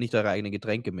nehmt nicht eure eigenen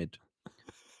Getränke mit."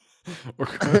 Oh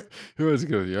Gott. Ich habe jetzt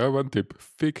gedacht: „Ja, war 'n Tipp.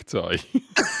 Fickt euch.“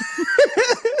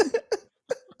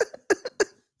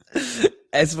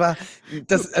 Es war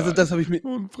Total das habe ich mir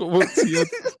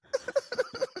unprovoziert.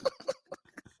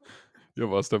 Ja,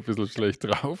 warst du ein bisschen schlecht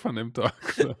drauf an dem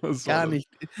Tag oder was war gar das? nicht,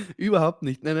 überhaupt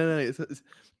nicht. Nein, nein,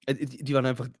 nein, die waren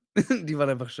einfach die waren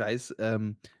einfach scheiß,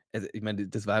 also, ich meine,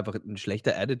 das war einfach 'n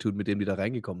schlechter Attitude, mit dem die da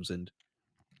reingekommen sind.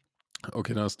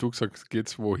 Okay, dann hast du gesagt,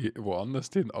 geht's woanders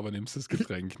hin, aber nimmst das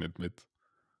Getränk nicht mit.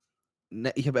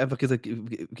 Ne, ich habe einfach gesagt,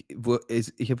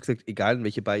 ich habe gesagt: „Egal, in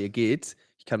welche Bar ihr geht,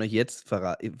 ich kann euch jetzt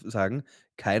sagen,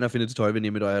 keiner findet's toll, wenn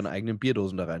ihr mit euren eigenen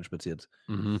Bierdosen da reinspaziert."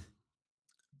 Mhm.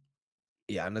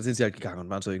 Ja, und dann sind sie halt gegangen und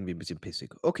waren so irgendwie 'n bisschen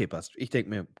pissig. Okay, passt. Ich denke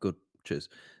mir: „Gut, tschüss."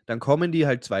 Dann kommen die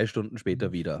halt 2 Stunden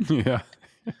später wieder Ja.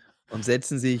 und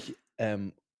setzen sich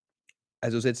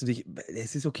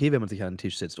es ist okay, wenn man sich an 'n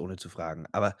Tisch setzt, ohne zu fragen,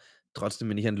 aber trotzdem,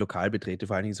 wenn ich ein Lokal betrete,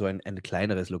 vor allen Dingen so ein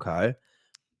kleineres Lokal,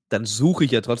 dann suche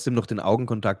ich ja trotzdem noch den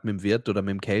Augenkontakt mit dem Wirt oder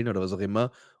mit dem Kellner oder was auch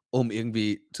immer, um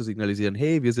irgendwie zu signalisieren: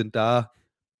 „Hey, wir sind da.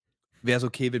 Wär's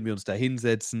okay, wenn wir uns da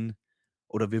hinsetzen?"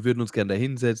 Oder „Wir würden uns gern da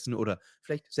hinsetzen" oder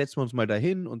 „Vielleicht setzen wir uns mal da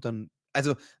hin" und dann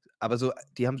aber so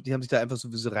die haben sich da einfach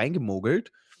so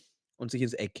reingemogelt und sich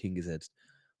ins Eck hingesetzt.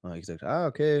 Dann habe ich gesagt: „Ah,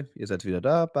 okay, ihr seid wieder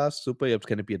da, passt, super, ihr habt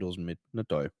keine Bierdosen mit. Na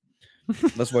toll.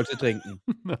 Was wollt ihr trinken?"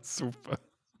 Na super.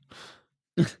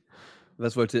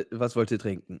 Was wollt ihr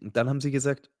trinken?" Und dann haben sie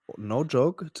gesagt, no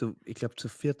joke, ich glaube, zu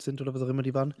 14 oder was auch immer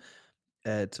die waren,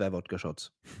 2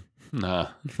 Wodka-Shots.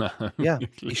 Na, na, Ja,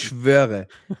 ich wirklich. schwöre,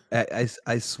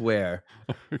 I swear,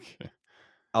 Okay.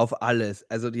 auf alles.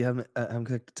 Also, die haben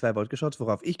gesagt, 2 Wodka-Shots,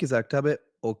 worauf ich gesagt habe: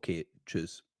 „Okay,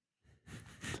 tschüss."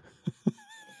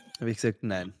 Habe ich gesagt: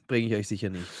 „Nein, bringe ich euch sicher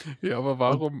nicht." Ja, aber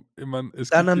Und warum ich meine,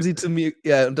 es dann gibt haben ja sie zu mir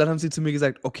ja, und dann haben sie zu mir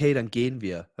gesagt: „Okay, dann gehen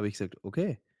wir." Habe ich gesagt: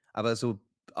 „Okay." Aber so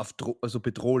so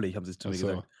bedrohlich haben sie's zu ach mir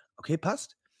so. gesagt: „Okay,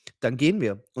 passt, dann gehen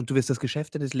wir und du wirst das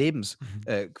Geschäft deines Lebens,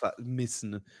 qua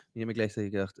missen." Und ich habe mir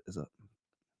gleichzeitig gedacht, also,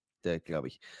 da glaube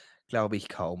ich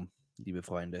kaum, liebe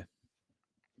Freunde.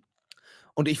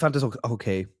 Und ich fand das auch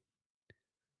okay.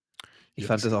 Ich Ja,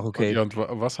 fand das das auch ja, okay, und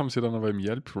was haben sie dann aber im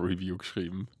Yelp-Review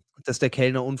geschrieben? dass der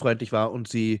Kellner unfreundlich war und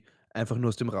sie einfach nur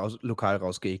aus dem Lokal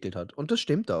rausgeekelt hat. Und das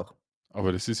stimmt auch.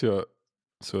 Aber das ist ja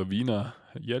so 'n Wiener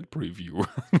Yelp-Review.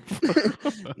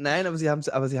 Nein, aber sie haben's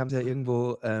ja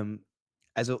irgendwo,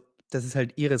 also, das ist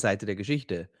halt ihre Seite der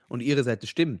Geschichte und ihre Seite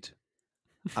stimmt,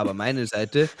 aber meine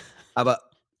Seite aber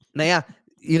na ja,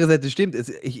 ihre Seite stimmt.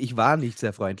 Ich war nicht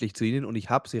sehr freundlich zu ihnen und ich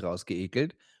habe sie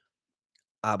rausgeekelt,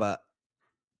 aber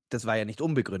das war ja nicht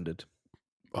unbegründet.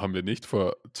 Haben wir nicht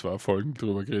vor 2 Folgen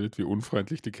drüber geredet, wie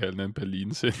unfreundlich die Kellner in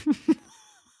Berlin sind?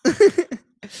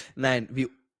 Nein,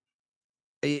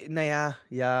 na ja,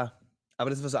 ja, aber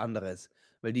das ist was anderes,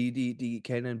 weil die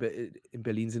Kellner in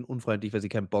Berlin sind unfreundlich, weil sie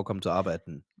keinen Bock haben zu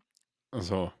arbeiten. Ach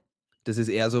so, Das ist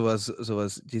eher so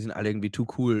was, die sind alle irgendwie too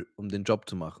cool, um den Job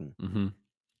zu machen. mhm.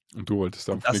 Und du wolltest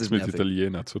Und einfach das nix ist mit nervig.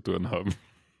 Italiener zu tun haben.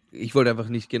 Ich wollte einfach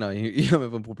nicht genau, ich habe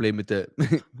einfach 'n Problem mit der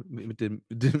mit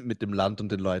dem Land und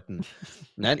den Leuten.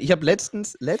 Nein, ich habe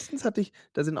letztens hatte ich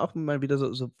da sind auch mal wieder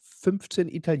so 15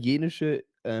 italienische,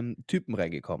 Typen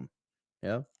reingekommen,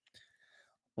 ja?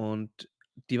 Und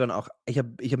die waren auch ich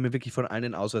habe mir wirklich von allen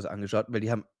den Ausweis angeschaut, weil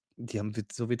die haben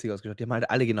so witzig ausgeschaut. Die haben halt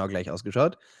alle genau gleich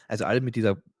ausgeschaut. Also, alle mit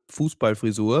dieser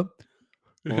Fußballfrisur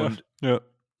Ja, und ja.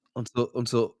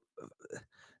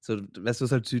 so, weißt du,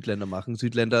 was halt Südländer machen?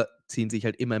 Südländer ziehen sich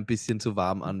halt immer ein bisschen zu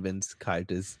warm an, wenn's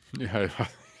kalt ist. Ja, ja.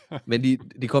 Wenn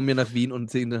die kommen ja nach Wien und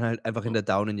sind dann halt einfach in O der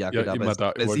ja, Daunenjacke da immer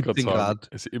da, ich bei wollte grad 17 sagen,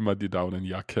 Grad. ist immer die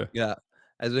Daunenjacke. Ja,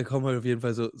 also da kommen halt auf jeden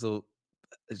Fall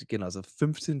genau, so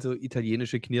 15 so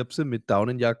italienische Knirpse mit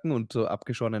Daunenjacken und so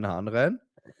abgeschorenen Haaren rein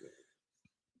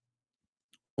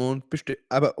und besti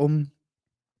aber um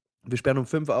wir sperren um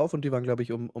 5 auf und die waren, glaube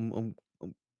ich, um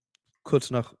kurz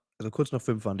nach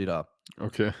 5 waren die da.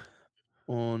 Okay.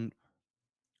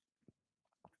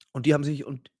 Und die haben sich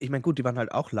und ich meine, gut, die waren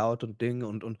halt auch laut und Ding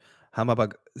und haben aber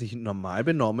sich normal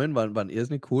benommen, waren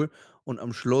irrsinnig cool und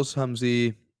am Schluss haben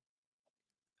sie,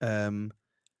 ähm,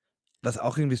 was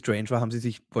auch irgendwie strange war,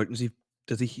 wollten sie,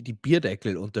 dass ich die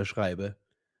Bierdeckel unterschreibe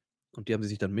und die haben sie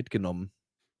sich dann mitgenommen,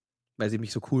 weil sie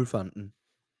mich so cool fanden.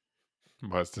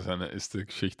 War ist das ist die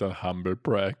Geschichte ein Humble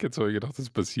Brag? Jetzt habe ich gedacht, es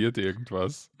passiert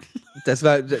irgendwas. Das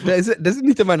ist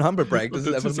nicht einmal 'n Humble Brag, das Und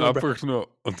ist jetzt einfach ist nur 'n Brag. einfach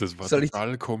nur und das war Soll ich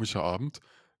total 'n komischer Abend.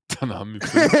 Dann haben mich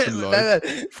 15 nein, Leute nein.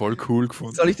 voll cool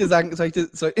Soll gefunden. ich dir sagen soll ich dir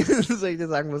soll soll ich dir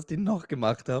sagen, was die noch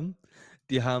gemacht haben?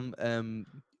 Die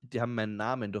haben meinen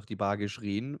Namen durch die Bar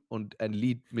geschrien und ein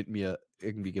Lied mit mir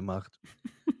irgendwie gemacht.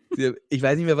 Ich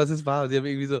weiß nicht mehr, was es war. Sie haben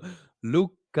irgendwie so: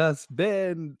 „Lukas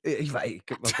Ben“,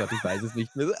 oh Gott, ich weiß es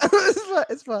nicht mehr. Aber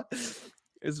es war,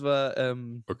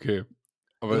 Okay,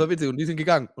 es aber war witzig und die sind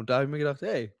gegangen und da habe ich mir gedacht: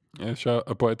 „Hey“. ja, schau,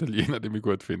 ein paar Italiener, die mich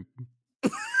gut finden.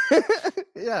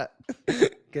 Ja,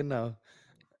 genau.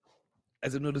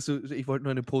 Also nur, ich wollte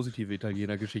nur eine positive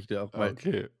Italiener-Geschichte auch Ah, mal.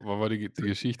 okay, war die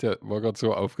Geschichte war grad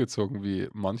so aufgezogen, wie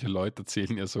manche Leute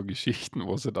erzählen ja so Geschichten,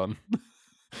 wo sie dann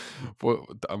wo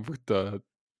einfach der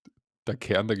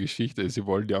Kern der Geschichte ist, sie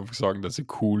wollen dir einfach sagen, dass sie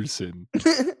cool sind.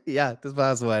 Ja, das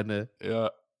war so eine.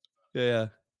 Ja, Ja,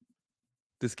 ja.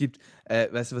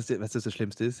 Weißt du, was das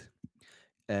Schlimmste ist?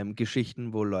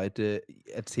 Geschichten, wo Leute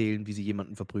erzählen, wie sie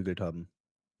jemanden verprügelt haben.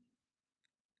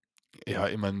 ja,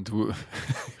 ich meine, du ich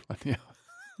meine, ja,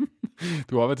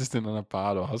 du arbeitest in einer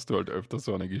Bar, da hast du halt öfter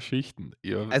so eine Geschichten.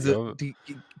 Ja, Also, ja. die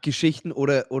Geschichten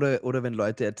oder wenn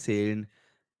Leute erzählen,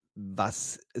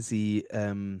 was sie,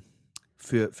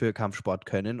 für Kampfsport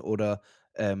können oder,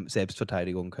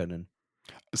 Selbstverteidigung können.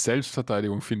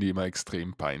 Selbstverteidigung finde ich immer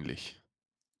extrem peinlich,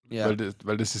 Ja.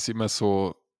 weil das ist immer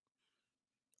so,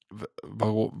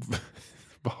 warum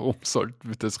warum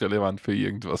sollte das relevant für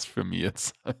irgendwas für mich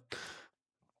jetzt sein?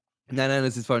 Nein, nein,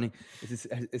 es ist vor allen Dingen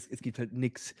es gibt halt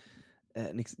nix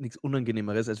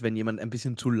Unangenehmeres, als wenn jemand ein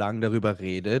bisschen zu lang darüber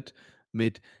redet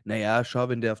mit: „Na ja, schau,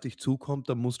 wenn der auf dich zukommt,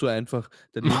 dann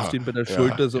nimmst du ihn bei der Ja,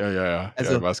 Schulter so.“ ja, ich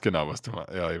Also, weiß genau, was du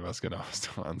meinst. Ja, ich weiß genau, was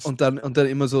du meinst. und dann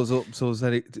immer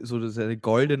seine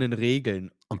goldenen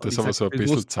Regeln. Und Und das ich aber sage so ein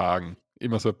bisschen bewusst zagen,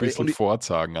 immer so ein bisschen und ich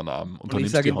vorzagen am Arm und und dann ich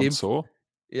nimmst sage du die in Hand dem F so,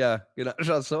 ja, genau,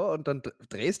 schau so und dann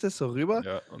drehst es so rüber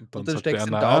ja, und und dann dann sagt der: steckst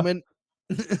den „Na?“ Daumen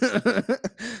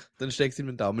dann steckst du ihm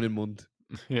den Daumen in den Mund.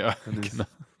 Ja, Dann genau. ist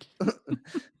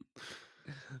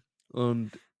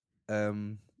und,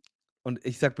 ähm und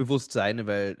ich sage bewusst seine,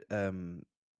 weil,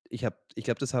 ich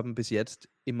glaube, das haben bis jetzt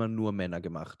immer nur Männer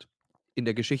gemacht. In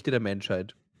der Geschichte der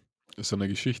Menschheit. So eine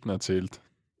Geschichten erzählt.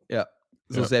 Ja,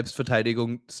 so Ja.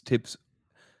 Selbstverteidigungstipps.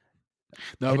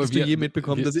 Na, aber Hättest du je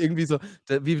mitbekommen, wir dass irgendwie so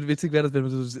wie witzig wäre das, wenn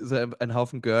du so einen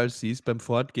Haufen Girls siehst beim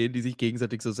Fortgehen, die sich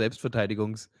gegenseitig so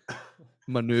Selbstverteidigungsmanöver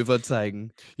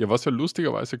zeigen. ja, was ja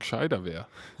lustigerweise gescheiter wäre.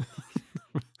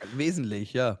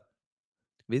 Wesentlich, ja.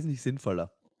 Wesentlich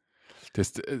sinnvoller.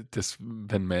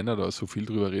 Wenn Männer da so viel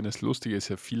drüber reden, das Lustige ist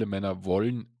ja, viele Männer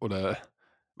wollen oder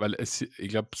weil ich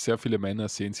glaube, sehr viele Männer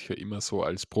sehen sich ja immer so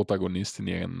als Protagonist in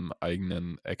ihrem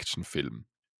eigenen Actionfilm.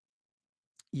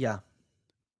 Ja,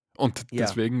 Und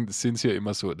ja, deswegen sind sie ja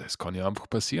immer so: „Das kann ja einfach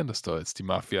passieren, dass da jetzt die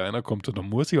Mafia einer kommt und dann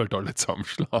muss ich halt alle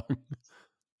zusammenschlagen.“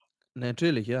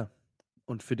 natürlich, ja.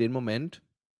 Und für den Moment,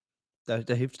 da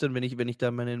hilft's dann, wenn ich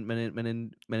da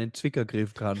meinen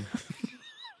Zwickergriff kann.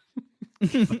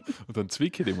 Und dann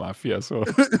zwicke ich die Mafia so.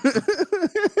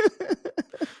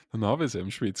 Dann habe ich sie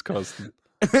im Schwitzkasten.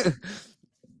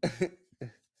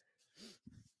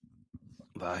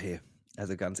 Boah, hey,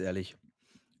 also ganz ehrlich.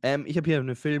 Ich habe hier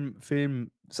eine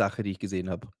Filmsache, die ich gesehen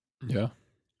habe. Ja,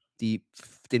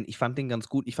 Ich fand den ganz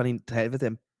gut. Ich fand ihn teilweise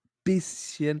ein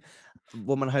bisschen,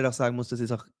 wo man halt auch sagen muss, das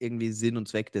ist auch irgendwie Sinn und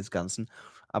Zweck des Ganzen.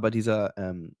 Aber dieser,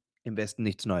 „Im Westen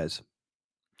nichts Neues“,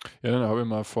 ja, dann habe ich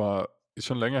mir vor ist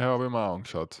schon länger her, habe ich mir auch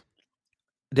angeschaut.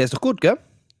 der ist doch gut, gell?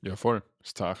 Ja, voll,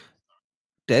 ist Zach.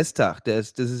 Der ist Tag.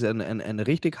 Das ist ein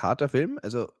richtig harter Film.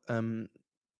 Also,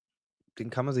 den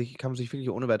kann man sich wirklich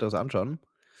ohne Weiteres anschauen.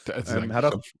 Es ist Hat eigentlich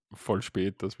auch schon voll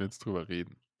spät, dass wir jetzt drüber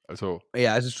reden. Also,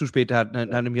 ja, es ist zu spät, der hat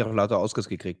ja, hat nämlich auch lauter Oscars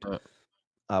gekriegt. ja.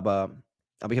 Aber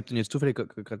ich habe den jetzt zufällig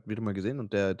grad wieder mal gesehen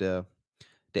und der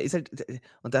ist halt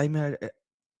und da habe ich mir halt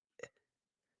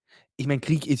ich meine,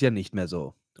 Krieg ist ja nicht mehr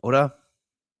so, oder?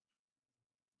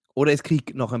 Oder ist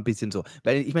Krieg noch ein bisschen so?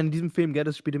 Weil ich meine, in diesem Film, gell,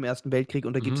 das spielt im Ersten Weltkrieg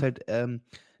und Mhm.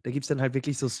 da gibt's dann halt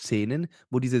wirklich so Szenen,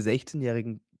 wo diese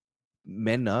 16-jährigen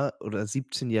Männer oder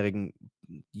 17-jährigen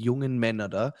jungen Männer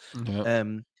da, Ja,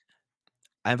 ähm,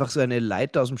 einfach so eine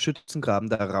Leiter aus'm Schützengraben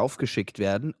da raufgeschickt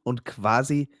werden und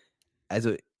quasi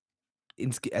also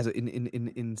ins Ge also in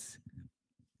ins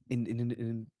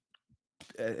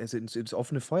also ins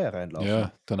offene Feuer reinlaufen.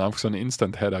 ja, dann einfach so 'n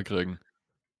Instant-Header kriegen.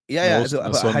 Ja, ja, also So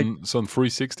aber halt 'n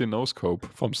 360 No-Scope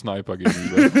vom Sniper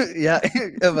gegenüber. ja,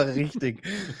 aber richtig.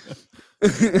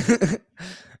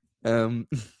 Ähm,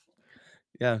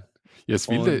 ja, Ja, das Wilde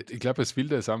und ich glaube, das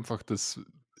Wilde ist einfach, dass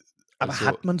aber also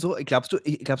hat man so glaubst du,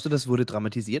 das wurde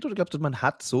dramatisiert oder glaubst du, man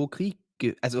hat so Krieg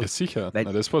ja sicher, weil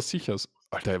na, das war sicher s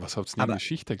Alter, was habt's denn ihr in aber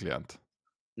Geschichte gelernt?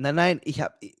 nein, ich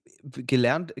habe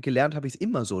gelernt habe ich's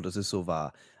immer so, dass es so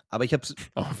war. Aber ich habe es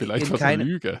Aber vielleicht in war's 'ne keine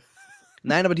Lüge.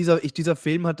 nein, aber dieser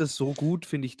Film hat das so gut,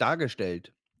 finde ich,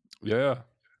 dargestellt. Ja, ja,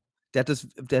 Der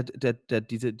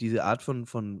hat diese Art von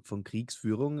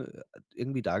Kriegsführung,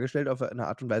 irgendwie dargestellt auf eine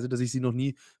Art und Weise, dass ich sie noch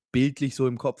nie bildlich so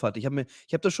im Kopf hatte. Ich habe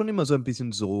das schon immer so ein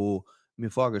bisschen so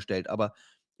mir vorgestellt, aber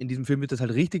in diesem Film wird das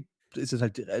halt richtig ist das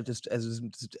halt, das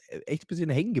ist echt ein bisschen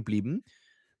hängen geblieben,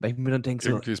 weil ich mir dann denke so: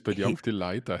 irgendwie ist bei dir „Hey, einfach die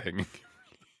Leiter hängen,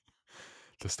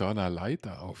 dass da 'ne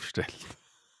Leiter aufstellt.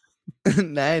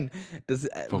 nein, das,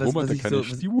 Warum hat was er ich keine so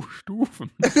was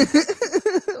Stufen?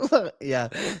 ja,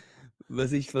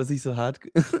 was ich so hart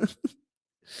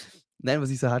nein, was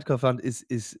ich so hardcore fand, ist,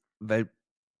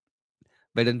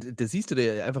 weil dann da siehst du da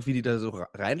ja einfach, wie die da so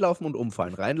reinlaufen und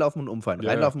umfallen, reinlaufen und umfallen,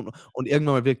 Ja, ja, reinlaufen und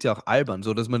irgendwann mal wirkt's ja auch albern,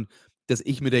 so dass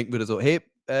ich mir denken würde so: „Hey,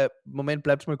 Moment,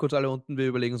 bleibt mal kurz alle unten, wir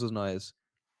überlegen uns was Neues.“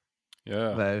 ja,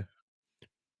 ja, Weil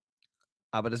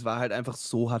aber das war halt einfach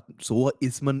so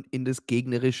ist man in das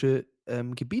gegnerische,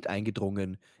 Gebiet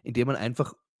eingedrungen, indem man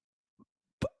einfach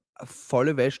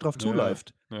volle Wäsche drauf ja,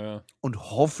 zuläuft ja. und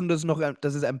hoffen, dass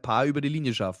es ein paar über die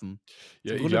Linie schaffen.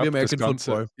 Ja, Ist im ich Grunde wie glaube, das American Ganze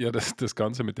Football. ja, das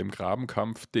Ganze mit dem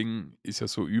Grabenkampf-Ding ist ja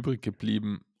so übrig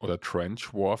geblieben oder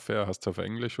Trench Warfare heißt's auf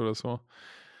Englisch oder so.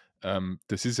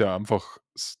 Das ist ja einfach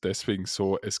deswegen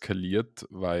so eskaliert,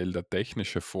 weil der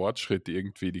technische Fortschritt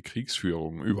irgendwie die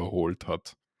Kriegsführung überholt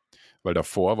hat. Weil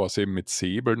davor war's eben mit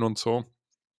Säbeln und so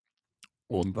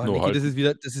und Boah, nur Niki, halt das ist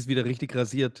wieder richtig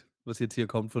rasiert, was jetzt hier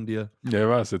kommt von dir. ja, ich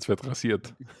weiß, jetzt wird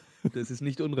rasiert. Das ist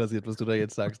nicht unrasiert, was du da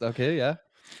jetzt sagst. Okay, ja.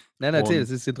 Nein, erzähl, Und das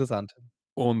ist interessant.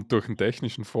 durch den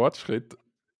technischen Fortschritt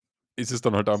ist es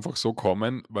dann halt einfach so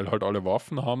kommen, weil halt alle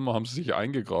Waffen haben, haben sie sich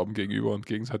eingegraben gegenüber und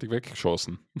gegenseitig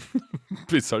weggeschossen,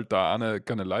 bis halt da einer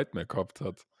keine Leute mehr gehabt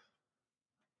hat.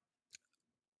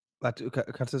 Warte,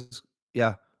 kannst du's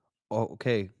ja. Oh,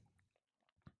 okay.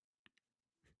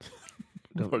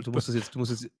 Wollte Leider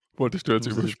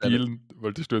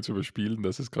wolltest du jetzt überspielen,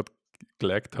 dass es grad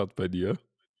gelaggt hat bei dir?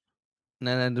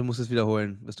 nein, du musst es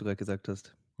wiederholen, was du grad gesagt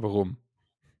hast, Warum?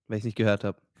 weil ich's nicht gehört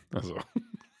habe. Also,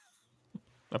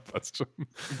 na passt schon.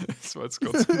 Es war jetzt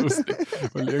grad so lustig,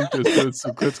 weil irgendwie hast du jetzt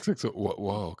so kurz gesagt so: „Oh,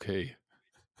 wow, okay.“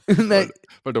 Nein,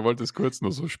 Weil du wolltest kurz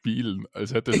nur so spielen,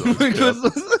 als hättest ich du alles wollte gehört. kurz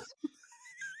was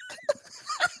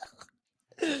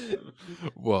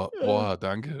Wow, wow,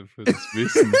 danke für das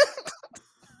Wissen.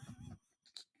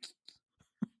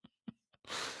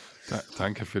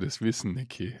 Danke für das Wissen,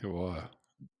 Niki. Wow.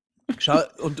 schau,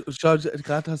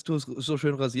 grad hast du's so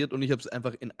schön rasiert und ich habe es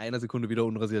einfach in einer Sekunde wieder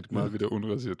unrasiert Ja, gemacht. wieder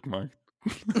unrasiert gemacht.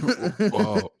 Oh,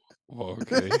 wow. Wow,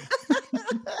 okay.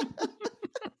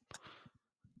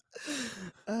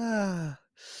 Ah,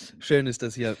 schön ist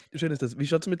das hier. Schön ist das. Wie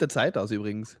schaut's mit der Zeit aus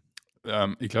übrigens?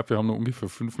 Ich glaube, wir haben noch ungefähr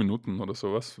 5 Minuten oder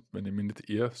sowas, wenn ich mich nicht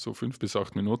irre, so 5 bis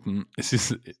 8 Minuten. Es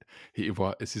ist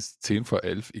 10 vor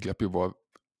 11. Ich glaube, ich war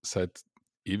seit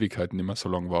Ewigkeiten nicht mehr so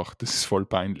lang wach. Das ist voll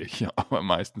peinlich, ja, aber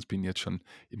meistens bin ich jetzt schon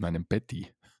in meinem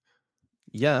Betti.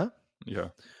 Ja,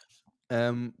 Ja.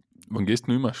 ähm, Wann gehst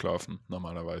 'n immer schlafen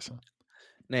normalerweise?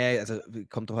 na ja, also,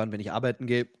 kommt drauf an, wenn ich arbeiten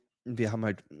gehe. Wir haben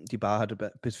halt die Bar hatte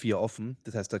bis 4 offen.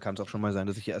 Das heißt, da kann's auch schon mal sein,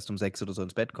 dass ich erst um 6 oder so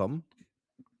ins Bett komme.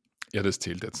 Ja, das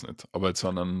zählt jetzt nicht, aber jetzt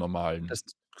an einem normalen Das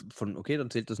okay, dann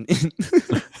zählt das nicht.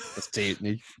 Das zählt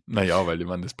nicht. na ja, weil ich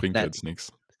meine, das bringt ja Nein, jetzt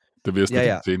nix. Du wirst ja, nicht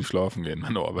um ja. 10 schlafen gehen,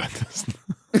 wenn du arbeitest.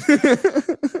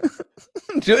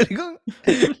 Entschuldigung,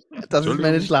 das ist meine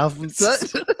Entschuldigung.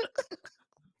 Schlafenszeit.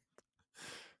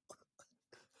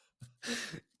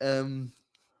 Ähm,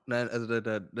 nein, also da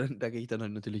gehe ich dann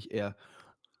halt natürlich eher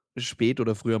spät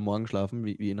oder früh am Morgen schlafen,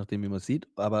 wie je nachdem, wie man's sieht.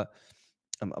 Aber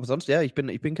sonst, ja, ich bin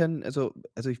kein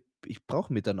ich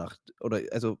brauche Mitternacht oder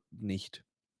also nicht.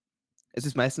 Es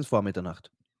ist meistens vor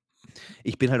Mitternacht.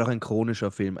 Ich bin halt auch ein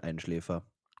chronischer Filmeinschläfer,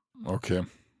 Okay,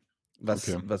 was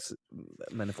okay.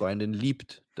 meine Freundin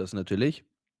liebt das natürlich.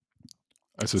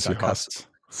 Also, sie Sarkas hasst's.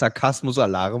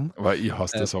 Sarkasmus-Alarm. Aber ich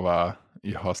hasse Äh, das aber auch.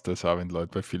 Ich hasse das auch, wenn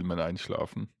Leute bei Filmen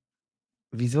einschlafen.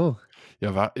 wieso?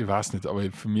 Ja, ich weiß nicht,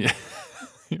 aber für mich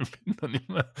ich bin dann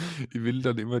immer ich will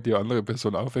dann immer die andere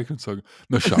Person aufwecken und sagen: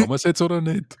 „Na, schauen wir's jetzt oder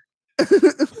nicht?“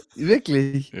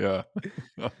 Wirklich? Ja.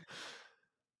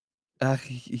 Ach,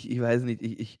 ich weiß nicht,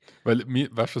 ich Weil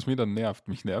weißt du, was mich dann nervt?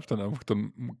 Mich nervt dann einfach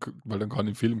weil dann kann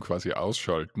ich den Film quasi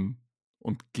ausschalten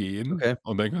und gehen okay.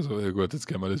 und denke mir so: „Ja gut, jetzt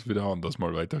können wir das wieder anders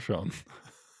mal weiterschauen.“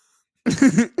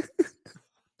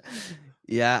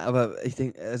 Ja, aber ich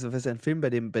denke, also, weißt du, ein Film, bei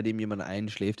dem jemand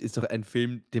einschläft, ist doch ein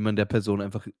Film, den man der Person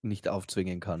einfach nicht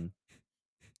aufzwingen kann.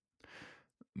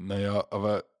 Na ja,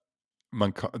 aber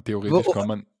man kann Wo theoretisch kann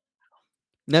man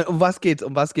Na, um was geht's?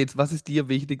 Um was geht's? Was ist dir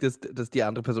wichtig, dass die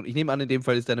andere Person, ich nehme an, in dem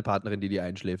Fall ist deine Partnerin, die dir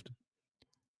einschläft.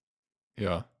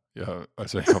 ja, ja,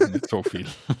 also ich habe nicht so viel,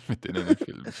 mit denen ich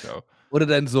Filme schaue. Oder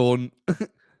dein Sohn.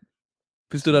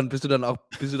 Bist du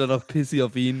dann auch pissy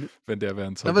auf ihn? Wenn der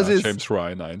während „Na, was sogar ist?“ James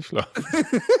Ryan einschlaft.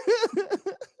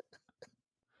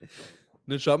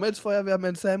 „Na, schauen wir jetzt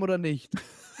Feuerwehrmann Sam oder nicht?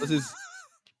 Was ist?“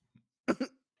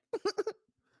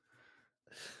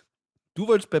 „Du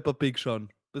wolltest Peppa Pig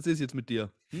schauen. Was ist jetzt mit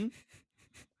dir? Hm?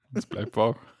 Jetzt bleibt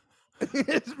wach.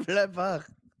 Jetzt bleib wach.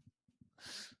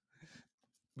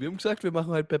 Wir haben gesagt, wir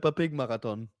machen halt Peppa Pig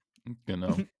Marathon.“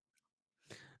 Genau.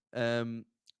 Ähm,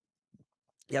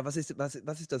 ja, was ist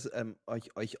das,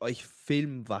 euch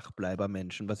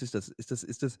Filmwachbleiber-Menschen? Was ist das? Ist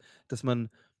das, dass man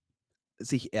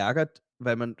sich ärgert,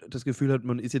 weil man das Gefühl hat,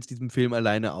 man ist jetzt diesem Film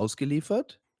alleine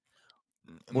ausgeliefert?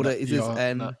 Oder ist es Na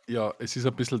ein ja, es ist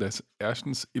ein bisschen das.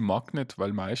 Erstens, ich mag nicht,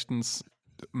 weil meistens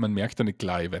man merkt ja nicht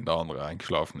gleich, wenn der andere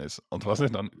eingeschlafen ist. Und was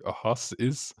ich dann hasse,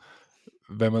 ist,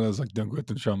 wenn man dann sagt: „Ja gut,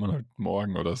 dann schauen wir halt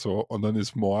morgen“ oder so. Und dann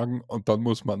ist morgen und dann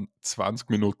muss man 20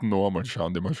 Minuten noch einmal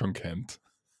schauen, die man schon kennt.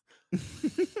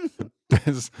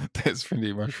 Das finde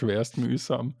ich immer schwerst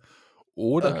mühsam.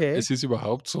 Oder okay. es ist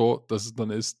überhaupt so, dass es dann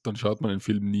ist, dann schaut man den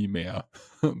Film nie mehr.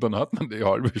 Dann hat man die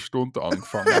halbe Stunde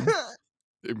angefangen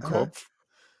im Aha. Kopf.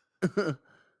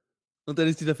 Und dann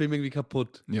ist dieser Film irgendwie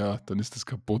kaputt. Ja, dann ist das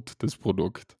kaputt, das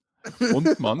Produkt.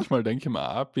 Und manchmal denke ich mir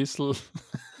auch ein bisschen,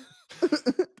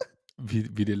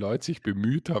 wie die Leute sich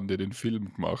bemüht haben, die den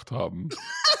Film gemacht haben.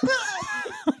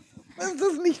 Dass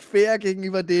das nicht fair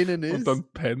gegenüber denen Und ist.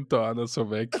 dann pennt da einer so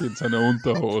weg in seiner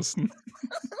Unterhosen.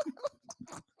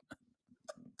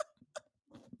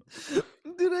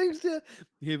 Und du denkst dir: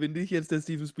 „Hier, wenn dich jetzt der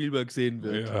Steven Spielberg sehen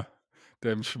wird.“ Ja,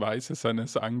 der im Schweiße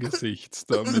seines Angesichts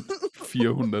da mit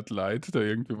 400 Leuten da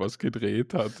irgendwie was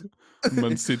gedreht hat. Und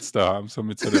man sitzt daheim so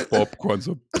mit seinen Popcorn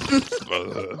so.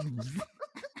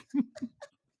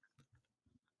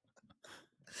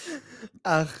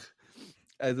 Ach,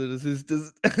 also das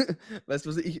weißt du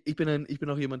was, ich bin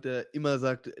auch jemand, der immer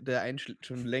sagt, der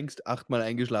schon längst 8-mal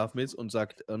eingeschlafen ist und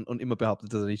sagt und immer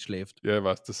behauptet, dass er nicht schläft. Ja, ich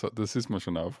weiß, das ist mir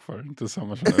schon aufgefallen. Das haben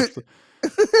wir schon öfter.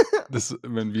 Das,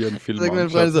 wenn wir einen Film Sagen meine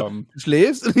Freunde angeschaut so: haben. „Du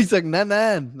schläfst?“ Und ich sage: „Nein,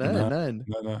 nein, nein, Na, nein.“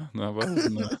 was?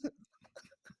 Na.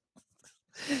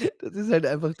 Das ist halt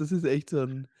einfach, das ist echt so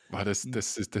 'n Boah, 'n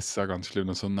das ist auch ganz schlimm.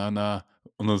 Und so: „Na, na.“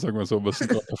 Und dann sagen wir so: „Was ist denn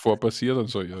grad davor passiert?“ Und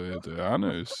so: „Ja, ja, der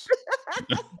eine ist“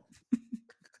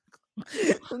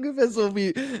 ungefähr so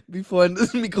wie vorhin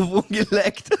das Mikrofon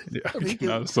geleckt, ja, habe ich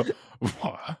genau so.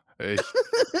 Boah, echt.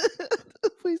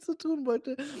 wo ich so tun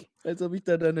wollte, als ob ich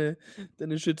da deine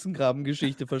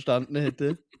Schützengrabengeschichte verstanden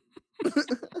hätte.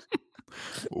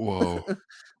 Wow,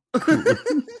 cool.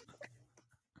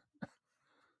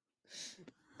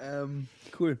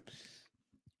 Cool.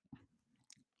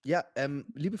 Ja,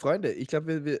 liebe Freunde, ich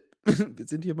glaube, wir wir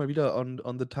sind hier mal wieder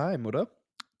on the time, oder?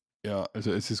 Ja,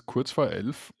 also es ist kurz vor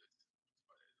 11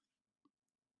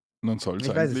 und dann soll's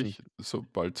Ich weiß es eigentlich nicht. so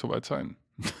bald so weit sein.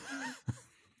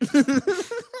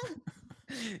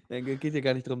 Nein, geht ja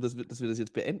gar nicht darum, dass wir das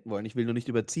jetzt beenden wollen. Ich will nur nicht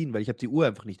überziehen, weil ich habe die Uhr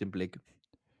einfach nicht im Blick.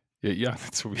 Ja, ja,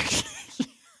 nicht so wirklich.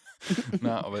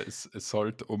 Na, aber es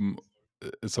sollte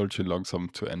schon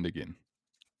langsam zu Ende gehen.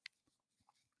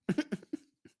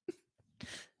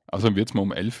 Also wird's mir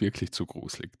um 11 wirklich zu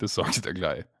gruselig, das sage ich dir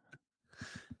gleich.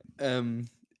 Ähm,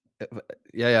 w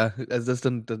ja, ja, also das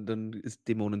dann ist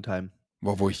Dämonentime.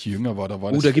 Boah, wo ich jünger war, da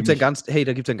war Oh, das für mich da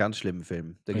gibt's einen ganz schlimmen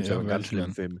Film. Da gibt's aber ja, einen ganz welchen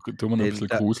schlimmen denn? Film. Tu mir noch 'n Den bisschen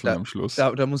da gruseln da am Schluss.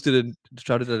 da musst du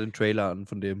schau dir da den Trailer an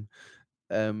von dem.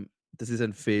 Das ist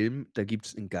ein Film, da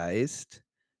gibt's 'n Geist,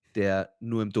 der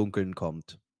nur im Dunkeln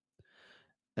kommt.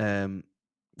 Ähm,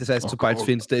 das heißt, Oh Go sobald's oh,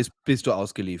 finster ist, bist du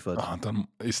ausgeliefert. dann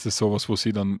ist das so was, wo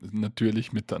sie dann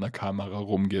natürlich mit einer Kamera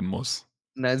rumgehen muss.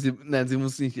 Nein, sie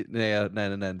muss nicht, na ja,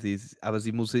 nein,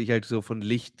 sie muss sich halt so von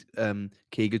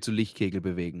Kegel zu Lichtkegel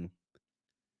bewegen.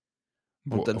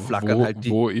 Und Wo dann aber flackern halt die,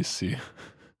 wo ist sie?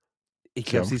 ich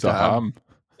Ist sie glaube, sie einfach ist daheim. daheim?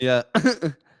 Ja.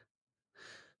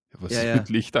 Ja, was Ja, ist mit ja.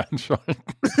 Licht einschalten?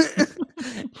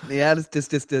 Ja, das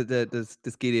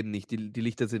geht eben nicht. Die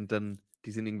Lichter sind dann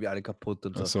die sind irgendwie alle kaputt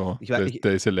und Ach so. so, Ich war ich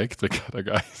der ist Elektriker, der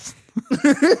Geist.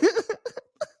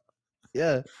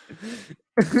 Ja.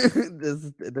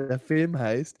 Der Film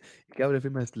heißt ich glaube, der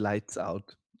Film heißt „Lights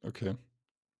Out" Okay.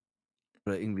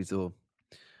 oder irgendwie so.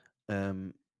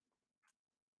 Ähm,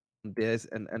 und der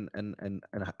ist ein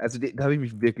also, den da habe ich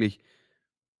mich wirklich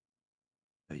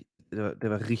der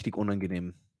war richtig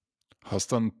unangenehm.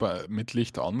 Hast dann mit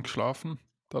Licht angeschlafen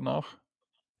danach?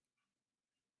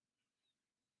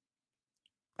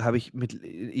 Habe ich mit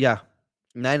ja.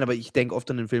 Nein, aber ich denke oft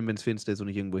an den Film, wenn's finster ist und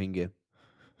ich irgendwo hingehe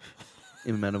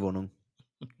in meiner Wohnung.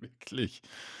 Wirklich?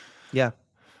 Ja.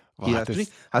 Hier War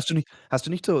das hast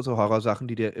du nicht so Horrorsachen,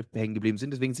 die dir, hängen geblieben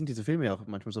sind? Deswegen sind diese Filme ja auch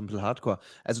manchmal so 'n bisschen hardcore.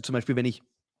 Also, zum Beispiel, wenn ich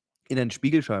in einen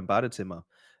Spiegel schaue im Badezimmer,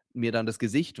 mir dann das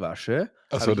Gesicht wasche,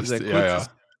 ach habe so, ich so das ein ja,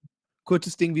 ja.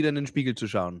 kurzes Ding, wieder in den Spiegel zu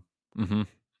schauen, Mhm.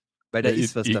 weil da Ja,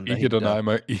 ist was dann ich gehe dann auch dahinter.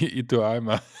 immer ich tue auch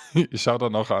immer ich schaue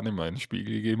dann auch nicht mehr in den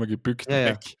Spiegel. Ich gehe immer gebückt Ja,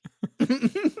 weg ja.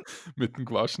 mit dem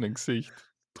gewaschenen Gesicht.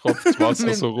 Tropft's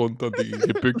Wasser Mit so runter und ich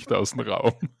gebückt aus dem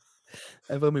Raum.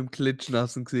 einfach mit'm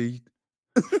klitschnassen Gesicht.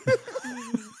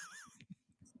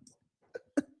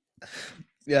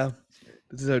 Ja,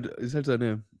 das ist halt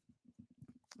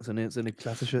so 'ne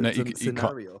klassische Nein, so 'n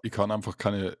Szenario. ich kann einfach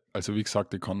keine also, wie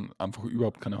gesagt, ich kann einfach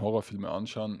überhaupt keine Horrorfilme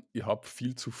anschauen. Ich habe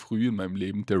viel zu früh in meinem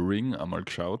Leben The Ring einmal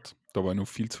geschaut. Da war ich noch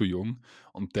viel zu jung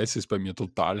und das ist bei mir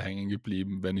total hängen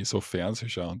geblieben, wenn ich so Fernseh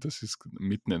schaue und das ist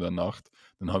mitten in der Nacht,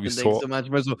 dann habe ich Dann denkst so du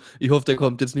manchmal so: „Ich hoffe, der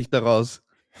kommt jetzt nicht da raus."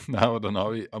 nein, aber dann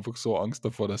habe ich einfach so Angst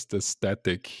davor, dass das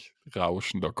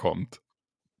Static-Rauschen da kommt.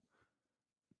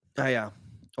 Ah ja,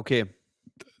 okay.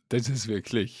 Das ist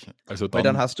wirklich also, Weil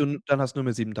dann dann hast du nur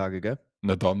mehr 7 Tage, gell?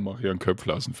 na, dann mache ich einen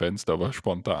Köpfel aus dem Fenster, aber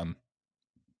spontan.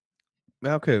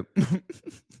 Ja, okay.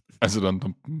 Also,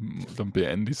 dann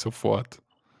beende ich sofort.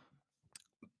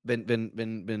 Wenn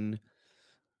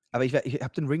aber ich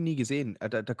habe den Ring nie gesehen.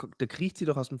 Da kriecht sie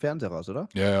doch aus dem Fernseher raus, oder?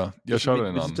 Ja, ja. Ja, Das schau dir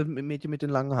mit den das ist an. das Mädchen mit den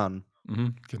langen Haaren.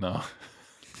 Mhm, genau.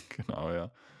 Genau,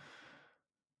 ja.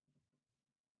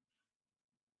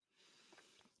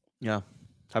 Ja,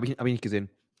 habe ich nicht gesehen.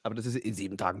 Aber das ist in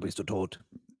 7 Tagen bist du tot.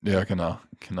 Ja, genau,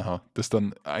 genau. Das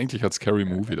dann eigentlich hat Scary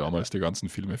Ja, Movie damals die ganzen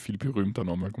Filme viel berühmter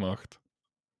noch mal gemacht.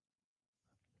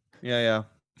 ja,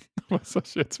 ja. Was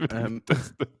hast du jetzt wieder Ähm,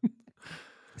 getestet?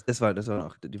 das war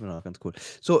auch die waren auch ganz cool.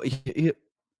 So, hier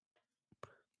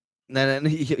nein,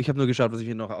 ich habe nur geschaut, was ich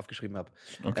hier noch aufgeschrieben habe.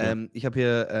 Okay. Ich habe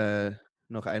hier,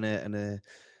 noch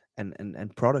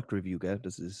ein Product Review, gell?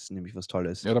 Das ist nämlich was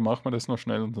Tolles, Ja, dann machen wir das noch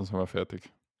schnell und dann sind wir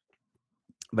fertig.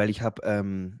 weil ich habe,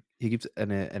 hier gibt's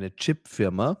eine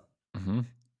Chipfirma, Mhm.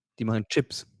 die machen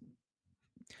Chips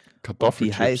und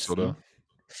die Kartoffelchips, oder? heißen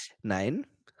nein,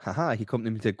 haha, hier kommt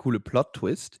nämlich der coole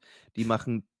Plot-Twist. Die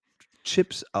machen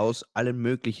Chips aus allem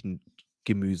möglichen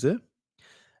Gemüse,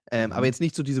 aber Mhm. jetzt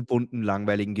nicht so diese bunten,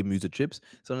 langweiligen Gemüsechips,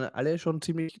 sondern alle schon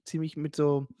ziemlich mit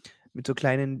so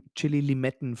kleinen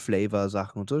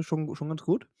Chili-Limetten-Flavor-Sachen und so, schon ganz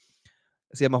gut.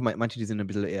 Sie haben auch manche, die sind 'n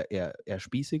bisschen eher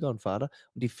spießiger und fader.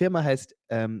 Und die Firma heißt,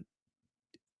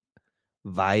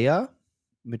 Wire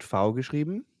mit V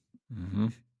geschrieben.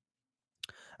 Mhm.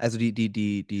 Also die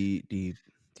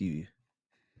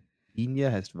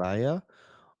Linie heißt Wire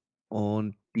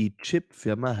und die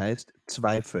Chipfirma heißt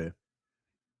Zweifel.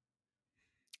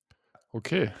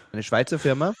 Okay. Eine Schweizer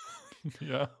Firma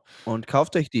Ja. und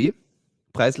kauft euch die.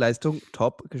 Preis-Leistung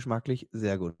top, geschmacklich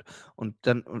sehr gut. Und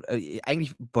dann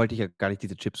eigentlich wollte ich ja gar nicht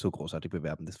diese Chips so großartig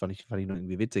bewerben. Das fand ich nur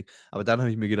irgendwie witzig. Aber dann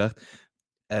habe ich mir gedacht,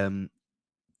 ähm,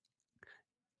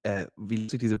 wie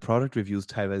lustig diese Product Reviews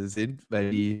teilweise sind,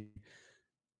 weil ich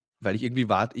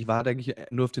warte eigentlich,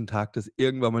 nur auf den Tag, dass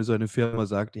irgendwann mal so eine Firma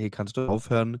sagt: „Hey, kannst du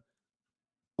aufhören,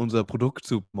 unser Produkt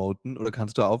zu promoten oder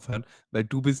kannst du aufhören, weil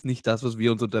du bist nicht das, was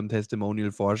wir uns unter 'nem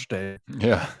Testimonial vorstellen."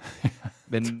 Ja.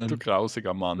 Wenn Du dann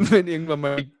grausiger Mann. wenn irgendwann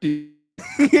mal die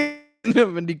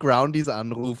wenn die Groundies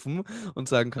anrufen und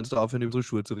sagen: „Kannst du aufhören, über unsere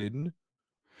Schuhe zu reden?"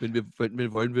 Wenn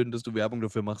wir wollen würden, dass du Werbung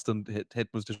dafür machst, dann hätten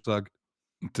wir's dir schon gesagt.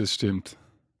 Das stimmt.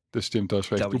 Das stimmt, da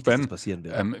hast Ich recht. glaube Du nicht, dass das Ben, passieren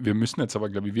wird. wir müssen jetzt aber,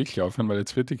 glaube ich, wirklich aufhören, weil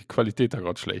jetzt wird die Qualität ja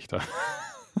grad schlechter.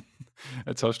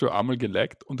 Jetzt hast du einmal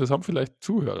geleckt und das haben vielleicht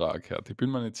Zuhörer auch gehört. Ich bin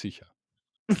mir nicht sicher.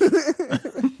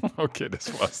 Okay,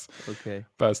 das war's. Okay.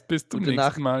 Passt. Bis zum Gute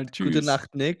nächsten Nacht Mal. gute Tschüss.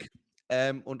 Nacht, Nick,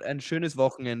 und ein schönes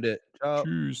Wochenende. Tschau.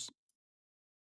 Tschüss.